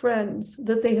see friends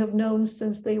that they have known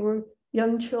since they were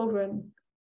young children,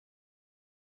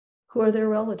 who are their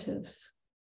relatives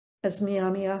as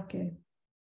Myaamiaki.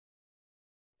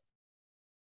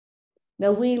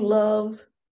 Now, we love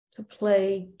to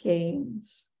play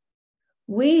games.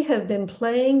 We have been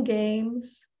playing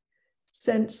games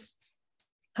since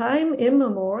time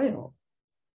immemorial.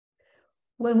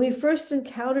 When we first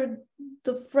encountered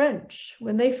the French,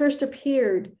 when they first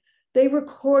appeared, they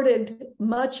recorded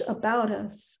much about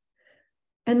us,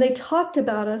 and they talked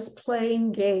about us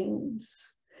playing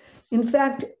games. In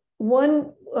fact,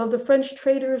 one of the French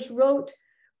traders wrote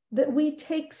that we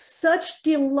take such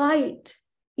delight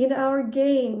in our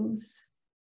games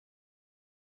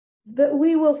that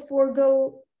we will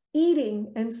forego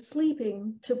eating and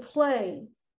sleeping to play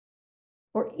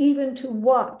or even to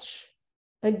watch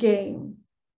a game.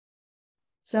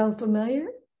 Sound familiar?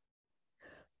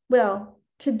 Well,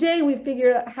 today we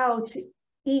figured out how to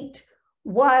eat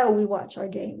while we watch our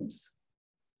games.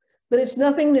 But it's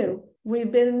nothing new.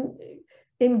 We've been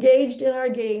engaged in our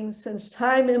games since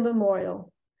time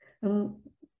immemorial. And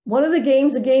one of the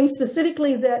games, a game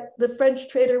specifically that the French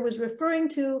trader was referring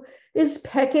to, is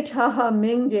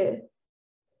Peketahaminge.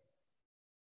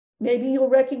 Maybe you'll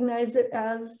recognize it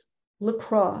as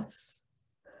lacrosse.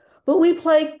 But we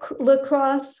play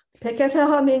lacrosse,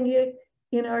 Peketahaminge,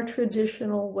 in our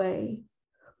traditional way.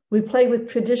 We play with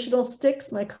traditional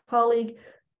sticks. My colleague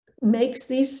makes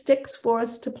these sticks for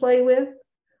us to play with.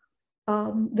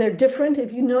 They're different.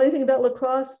 If you know anything about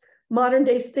lacrosse, modern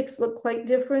day sticks look quite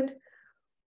different.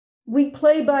 We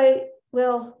play by,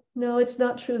 well, no, it's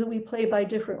not true that we play by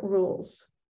different rules.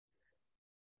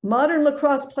 Modern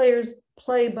lacrosse players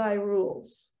play by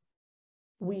rules.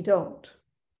 We don't.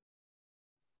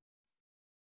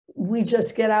 We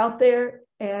just get out there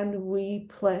and we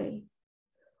play.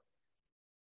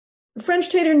 The French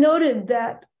trader noted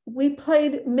that we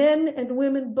played, men and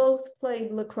women both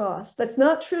played lacrosse. That's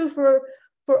not true for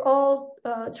all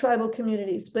tribal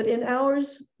communities, but in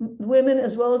ours, women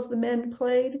as well as the men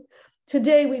played.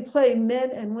 Today we play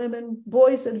men and women,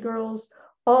 boys and girls,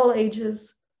 all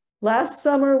ages. Last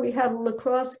summer we had a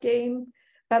lacrosse game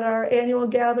at our annual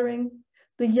gathering.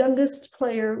 The youngest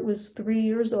player was 3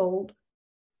 years old.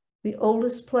 The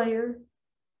oldest player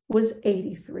was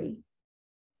 83.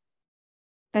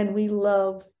 And we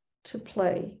love to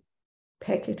play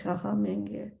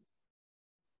Peketahaminge.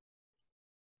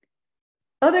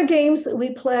 Other games that we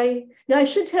play, now I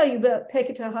should tell you about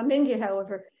Peketahaminge,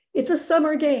 however, it's a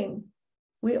summer game.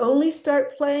 We only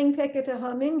start playing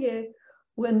Peketahaminge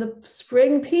when the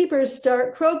spring peepers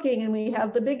start croaking and we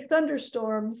have the big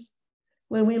thunderstorms.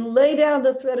 When we lay down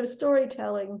the thread of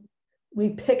storytelling, we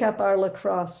pick up our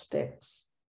lacrosse sticks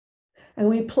and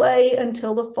we play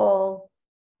until the fall,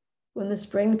 when the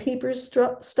spring peepers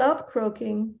stop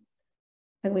croaking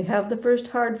and we have the first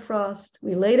hard frost.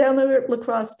 We lay down the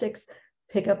lacrosse sticks,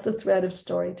 pick up the thread of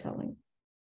storytelling.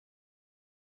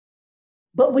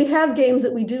 But we have games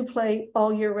that we do play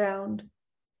all year round.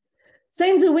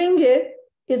 Sainzuwinge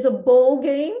is a bowl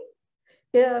game.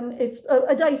 It's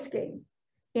a dice game.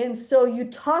 And so you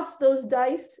toss those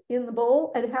dice in the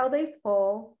bowl, and how they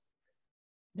fall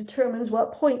determines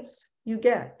what points you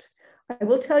get. I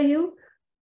will tell you,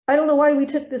 I don't know why we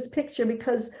took this picture,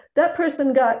 because that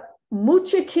person got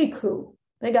muchikiku.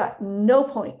 They got no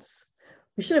points.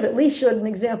 We should have at least showed an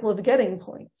example of getting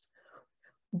points.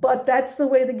 But that's the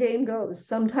way the game goes.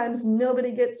 Sometimes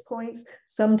nobody gets points.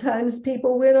 Sometimes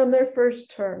people win on their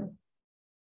first turn.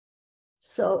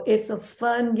 So it's a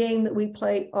fun game that we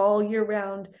play all year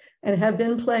round and have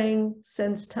been playing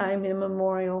since time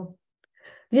immemorial.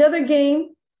 The other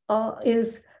game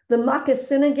is the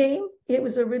Moccasina game. It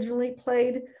was originally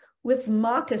played with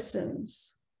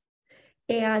moccasins.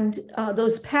 And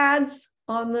those pads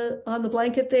on the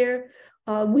blanket there.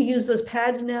 We use those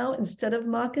pads now instead of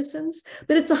moccasins,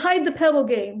 but it's a hide the pebble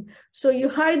game. So you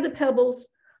hide the pebbles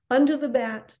under the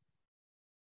mat,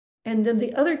 and then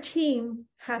the other team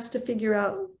has to figure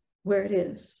out where it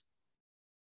is.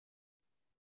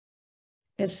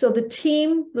 And so the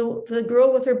team, the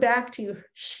girl with her back to you,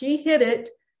 she hit it,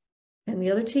 and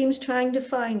the other team's trying to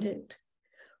find it.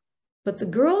 But the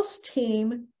girls'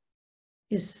 team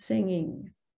is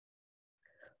singing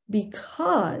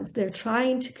because they're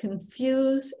trying to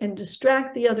confuse and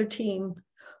distract the other team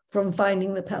from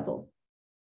finding the pebble.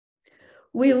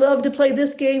 We love to play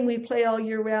this game. We play all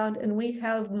year round, and we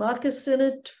have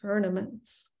moccasin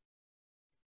tournaments.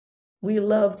 We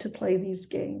love to play these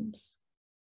games.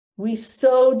 We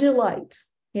so delight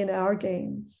in our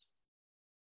games.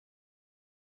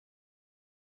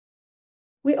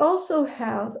 We also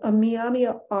have a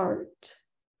Myaami art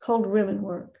called ribbon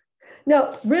work.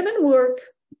 Now, ribbon work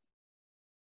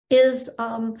is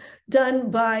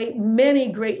done by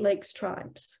many Great Lakes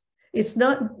tribes. It's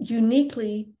not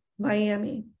uniquely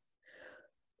Miami.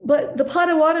 But the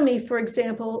Potawatomi, for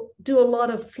example, do a lot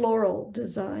of floral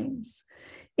designs.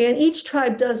 And each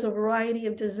tribe does a variety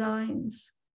of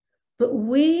designs. But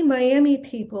we Miami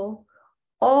people,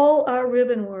 all our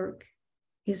ribbon work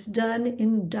is done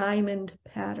in diamond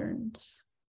patterns.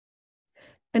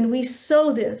 And we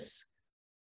sew this.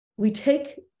 We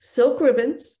take silk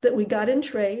ribbons that we got in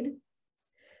trade,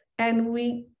 and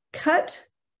we cut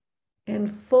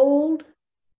and fold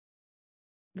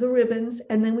the ribbons,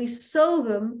 and then we sew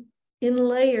them in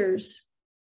layers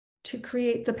to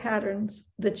create the patterns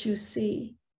that you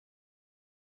see.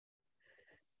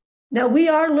 Now, we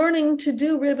are learning to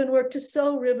do ribbon work, to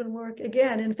sew ribbon work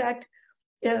again. In fact,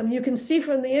 you can see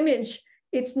from the image,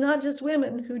 it's not just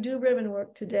women who do ribbon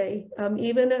work today.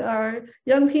 Even our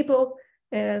young people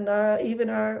and even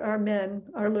our men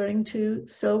are learning to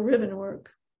sew ribbon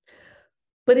work.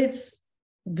 But it's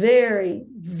very,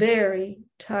 very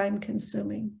time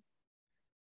consuming.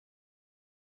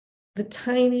 The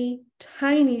tiny,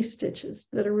 tiny stitches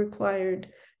that are required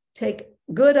take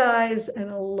good eyes and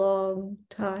a long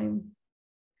time.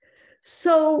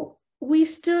 So we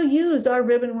still use our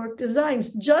ribbon work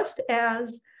designs, just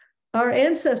as our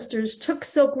ancestors took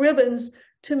silk ribbons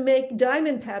to make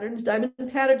diamond patterns. Diamond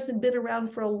patterns have been around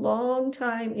for a long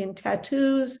time in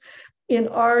tattoos, in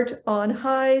art on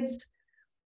hides.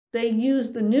 They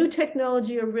use the new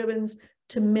technology of ribbons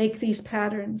to make these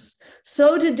patterns.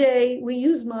 So today we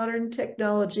use modern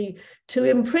technology to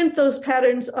imprint those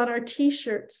patterns on our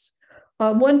t-shirts.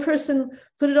 One person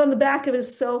put it on the back of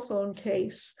his cell phone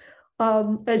case.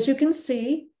 As you can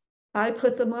see, I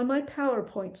put them on my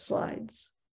PowerPoint slides.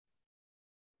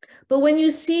 But when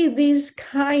you see these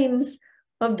kinds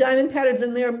of diamond patterns,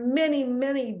 and there are many,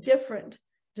 many different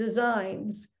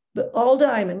designs, but all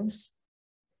diamonds,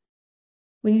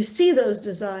 when you see those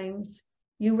designs,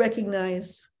 you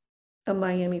recognize a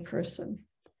Miami person.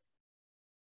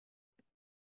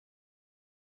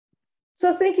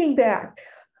 So thinking back,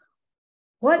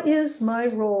 what is my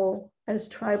role as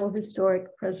Tribal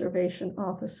Historic Preservation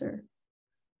Officer?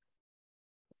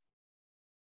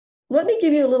 Let me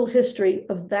give you a little history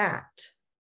of that.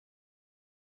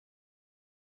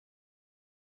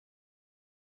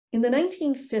 In the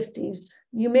 1950s,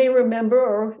 you may remember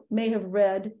or may have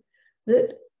read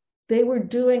that they were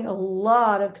doing a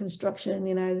lot of construction in the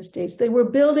United States. They were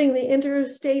building the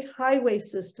interstate highway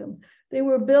system. They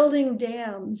were building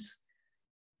dams.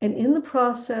 And in the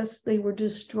process, they were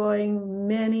destroying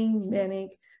many, many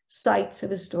sites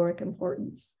of historic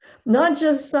importance. Not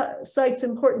just sites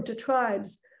important to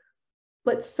tribes,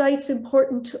 but sites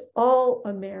important to all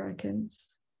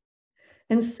Americans.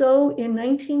 And so in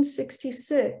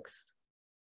 1966,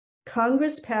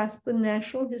 Congress passed the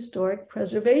National Historic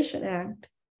Preservation Act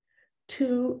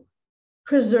to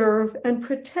preserve and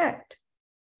protect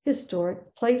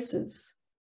historic places.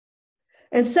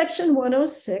 And Section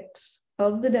 106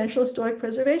 of the National Historic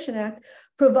Preservation Act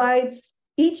provides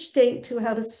each state to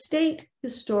have a state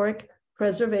historic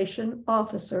preservation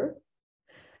officer,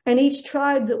 and each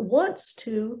tribe that wants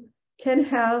to can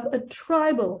have a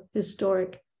tribal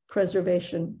historic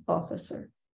preservation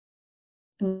officer.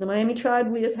 In the Miami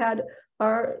tribe, we have had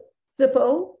our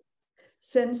THPO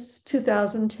since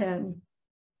 2010.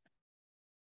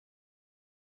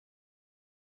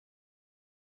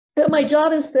 But my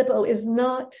job as THPO is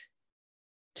not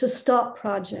to stop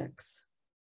projects.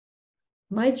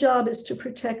 My job is to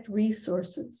protect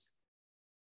resources.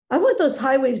 I want those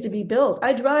highways to be built.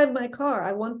 I drive my car.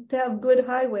 I want to have good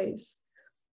highways.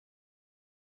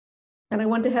 And I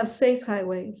want to have safe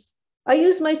highways. I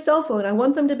use my cell phone. I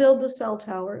want them to build the cell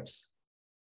towers.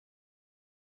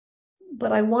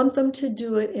 but I want them to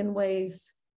do it in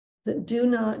ways that do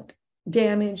not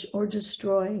damage or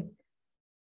destroy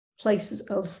places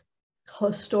of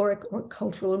historic or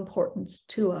cultural importance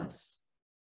to us.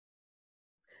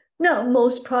 Now,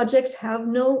 most projects have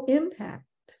no impact.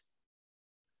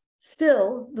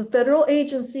 Still, the federal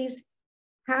agencies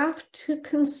have to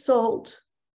consult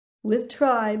with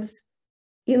tribes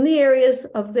in the areas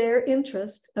of their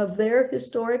interest, of their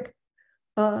historic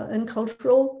and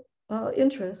cultural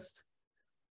interest,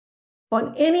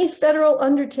 on any federal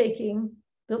undertaking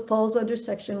that falls under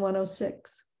Section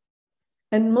 106,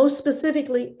 and most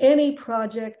specifically, any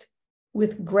project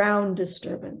with ground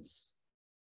disturbance.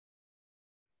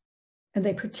 And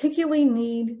they particularly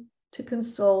need to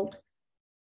consult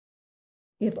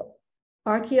if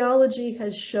archaeology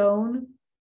has shown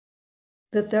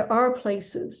that there are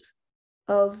places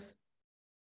of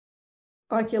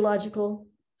archaeological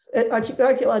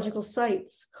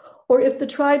sites, or if the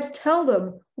tribes tell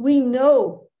them, we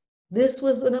know this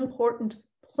was an important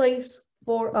place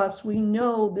for us, we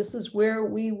know this is where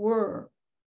we were.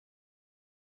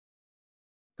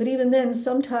 But even then,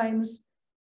 sometimes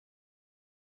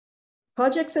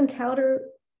projects encounter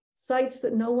sites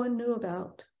that no one knew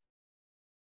about.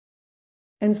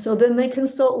 And so then they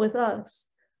consult with us.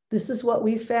 This is what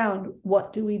we found.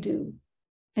 What do we do?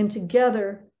 And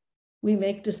together we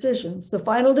make decisions. The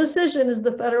final decision is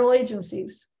the federal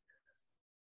agencies,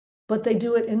 but they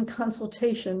do it in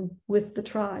consultation with the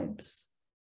tribes.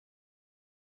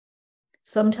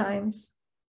 Sometimes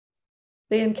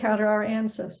they encounter our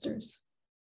ancestors.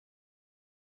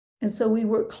 And so we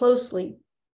work closely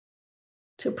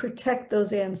to protect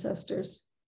those ancestors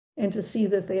and to see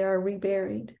that they are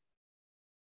reburied.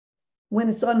 When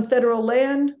it's on federal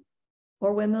land,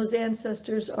 or when those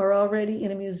ancestors are already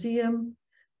in a museum,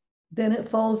 then it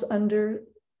falls under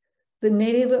the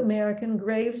Native American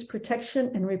Graves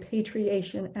Protection and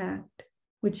Repatriation Act,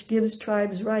 which gives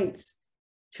tribes rights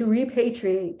to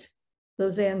repatriate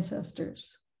those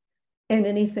ancestors and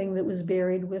anything that was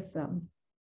buried with them.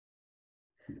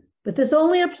 But this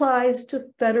only applies to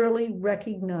federally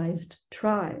recognized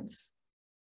tribes.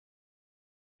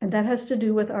 And that has to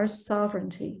do with our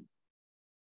sovereignty.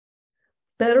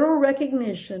 Federal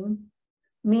recognition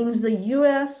means the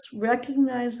US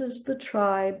recognizes the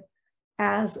tribe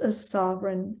as a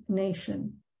sovereign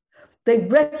nation. They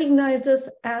recognized us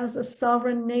as a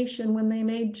sovereign nation when they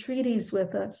made treaties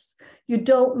with us. You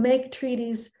don't make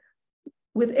treaties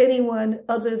with anyone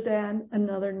other than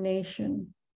another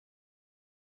nation.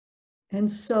 And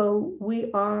so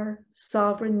we are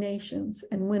sovereign nations.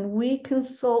 And when we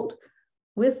consult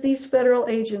with these federal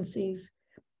agencies,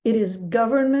 it is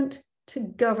government to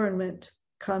government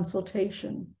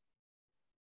consultation.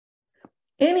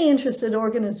 Any interested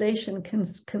organization can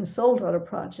consult on a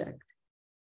project,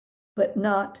 but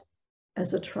not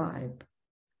as a tribe.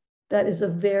 That is a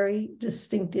very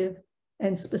distinctive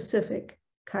and specific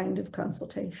kind of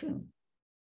consultation.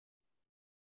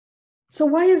 So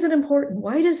why is it important?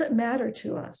 Why does it matter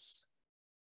to us?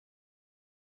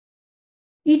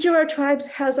 Each of our tribes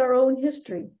has our own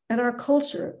history and our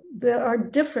culture that are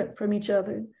different from each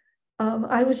other.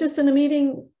 I was just in a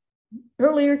meeting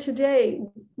earlier today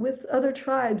with other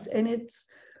tribes, and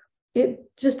it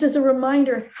just is a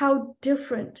reminder how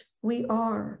different we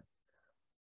are.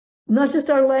 Not just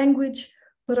our language,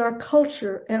 but our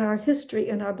culture and our history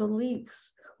and our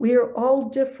beliefs. We are all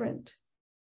different.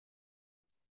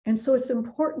 And so it's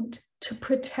important to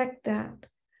protect that,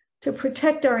 to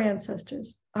protect our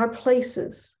ancestors, our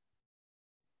places,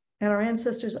 and our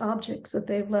ancestors' objects that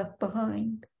they've left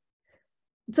behind.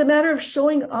 It's a matter of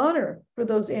showing honor for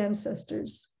those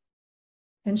ancestors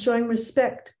and showing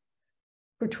respect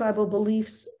for tribal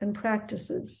beliefs and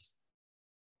practices.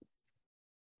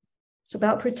 It's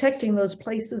about protecting those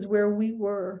places where we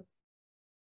were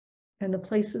and the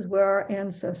places where our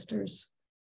ancestors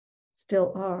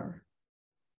still are.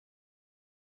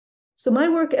 So my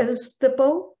work as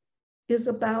THPO is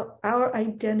about our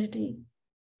identity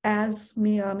as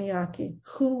Myaamiaki,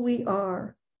 who we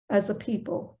are as a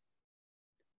people.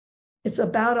 It's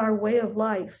about our way of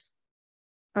life,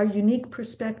 our unique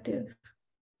perspective.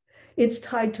 It's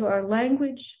tied to our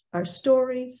language, our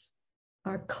stories,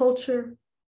 our culture,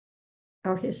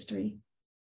 our history.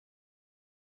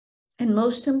 And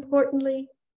most importantly,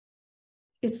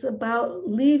 it's about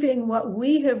leaving what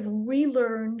we have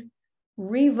relearned,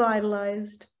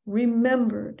 revitalized,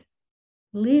 remembered,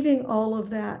 leaving all of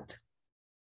that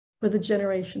for the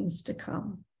generations to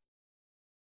come.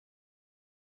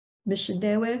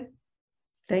 Mishinewe,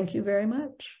 thank you very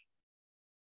much.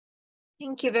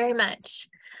 Thank you very much.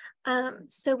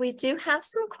 So we do have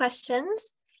some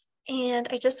questions, And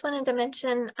I just wanted to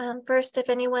mention first, if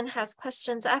anyone has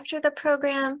questions after the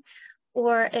program,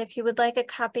 or if you would like a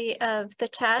copy of the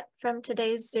chat from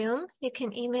today's Zoom, you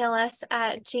can email us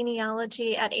at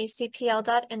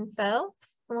genealogy@acpl.info,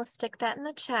 and we'll stick that in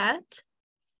the chat.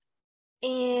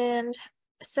 And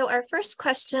so our first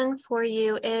question for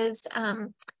you is,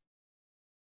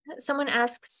 someone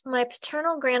asks, my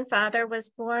paternal grandfather was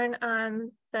born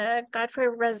on the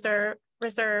Godfroy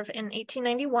Reserve in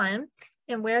 1891,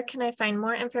 and where can I find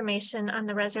more information on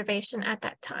the reservation at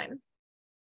that time?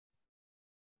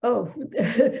 Oh,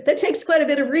 that takes quite a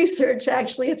bit of research,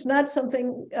 actually. It's not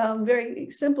something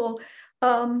very simple.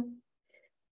 But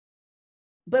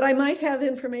I might have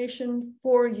information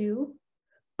for you.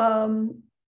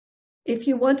 If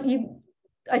you want,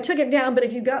 I took it down, but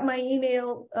if you got my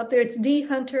email up there, it's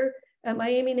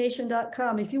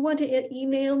dhunter@myamination.com. If you want to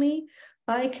email me,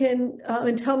 I can,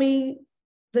 and tell me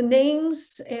the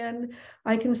names, and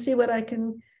I can see what I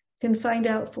can find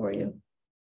out for you.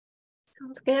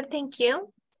 Sounds good, thank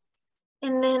you.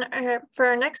 And then for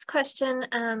our next question,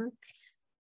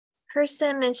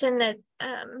 Kirsten mentioned that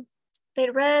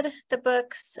they'd read the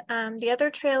books, The Other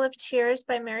Trail of Tears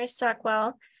by Mary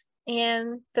Stockwell,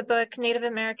 and the book Native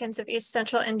Americans of East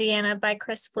Central Indiana by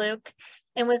Chris Fluke,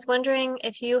 and was wondering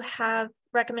if you have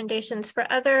recommendations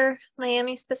for other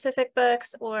Miami-specific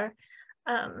books or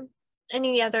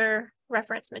any other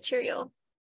reference material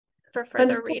for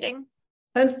further reading.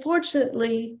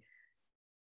 Unfortunately,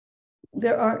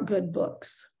 there aren't good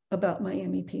books about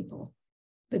Miami people.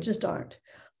 There just aren't.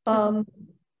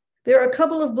 There are a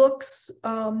couple of books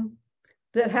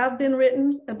that have been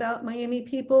written about Miami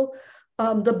people.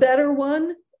 The better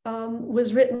one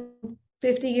was written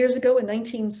 50 years ago in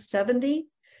 1970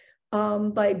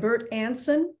 by Bert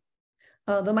Anson.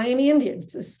 The Miami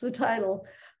Indians is the title.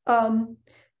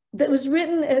 That was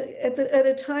written at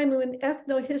a time when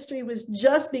ethnohistory was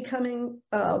just beginning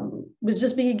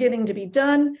to be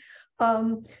done.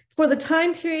 For the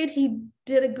time period, he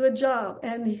did a good job,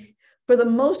 and for the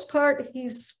most part,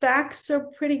 his facts are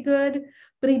pretty good,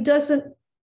 but he doesn't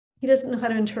know how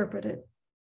to interpret it.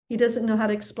 He doesn't know how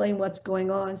to explain what's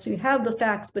going on. So you have the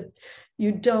facts, but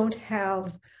you don't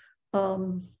have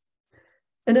an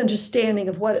understanding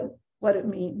of what it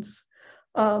means.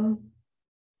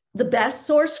 The best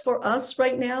source for us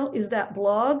right now is that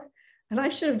blog, and I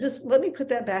should have just, let me put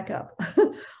that back up.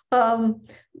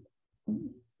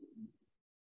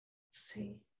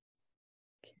 See.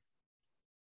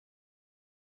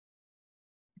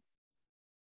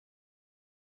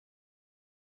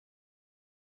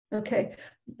 Okay,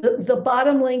 the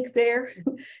bottom link there,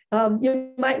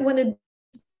 you might want to do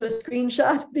a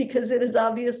screenshot because it is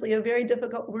obviously a very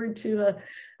difficult word to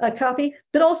copy.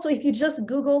 But also, if you just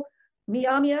Google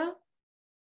Myaamia,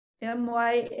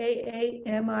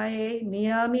 M-Y-A-A-M-I-A,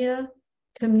 Myaamia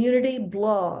community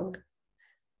blog,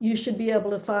 you should be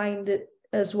able to find it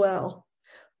as well.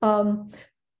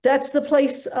 That's the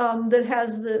place that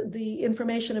has the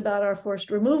information about our forced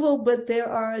removal, but there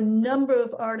are a number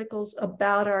of articles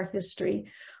about our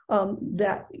history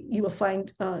that you will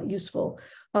find useful.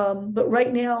 But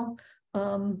right now,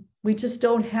 we just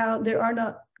don't have, there are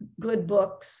not good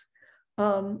books.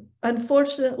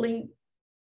 Unfortunately,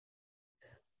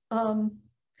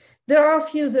 there are a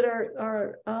few that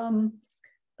are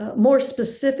more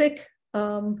specific.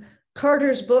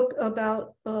 Carter's book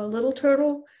about Little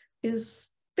Turtle is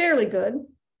fairly good.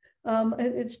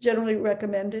 It's generally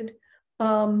recommended.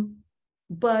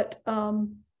 But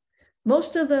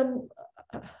most of them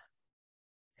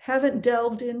haven't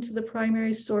delved into the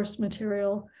primary source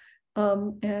material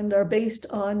and are based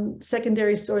on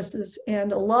secondary sources.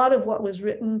 And a lot of what was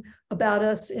written about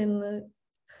us in the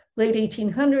late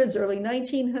 1800s, early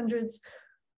 1900s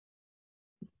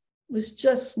was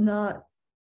just not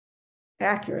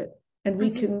accurate. And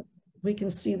we can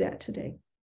see that today.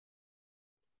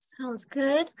 Sounds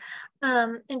good.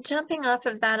 And jumping off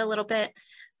of that a little bit,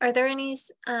 are there any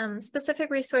specific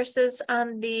resources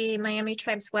on the Miami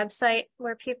Tribe's website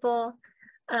where people,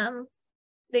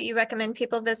 that you recommend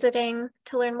people visiting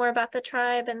to learn more about the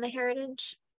tribe and the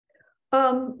heritage?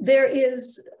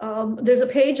 There's a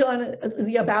page on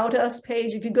the About Us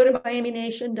page. If you go to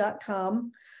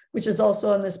Myamination.com, which is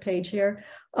also on this page here,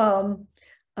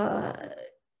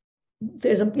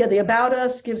 there's the About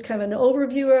Us gives kind of an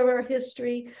overview of our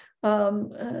history,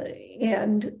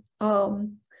 and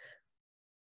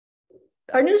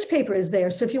our newspaper is there.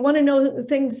 So if you want to know the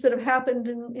things that have happened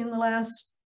in the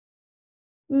last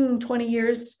 20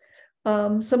 years,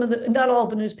 some of the, not all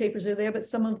the newspapers are there, but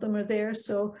some of them are there.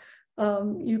 So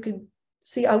you could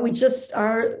see,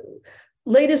 our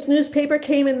latest newspaper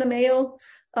came in the mail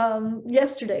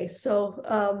yesterday.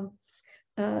 So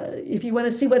if you want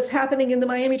to see what's happening in the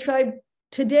Miami tribe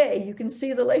today, you can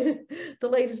see the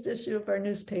latest issue of our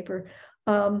newspaper.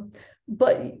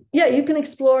 But yeah, you can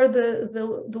explore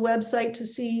the website to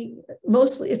see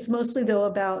it's mostly though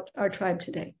about our tribe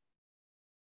today.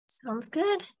 Sounds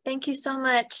good. Thank you so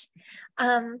much.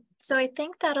 So I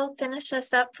think that'll finish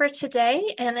us up for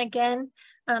today. And again,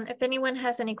 if anyone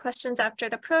has any questions after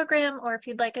the program, or if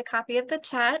you'd like a copy of the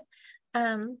chat,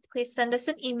 please send us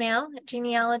an email at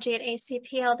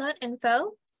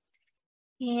genealogy@acpl.info.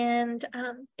 And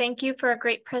thank you for a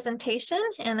great presentation.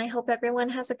 And I hope everyone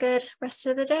has a good rest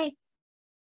of the day.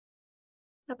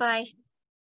 Bye-bye.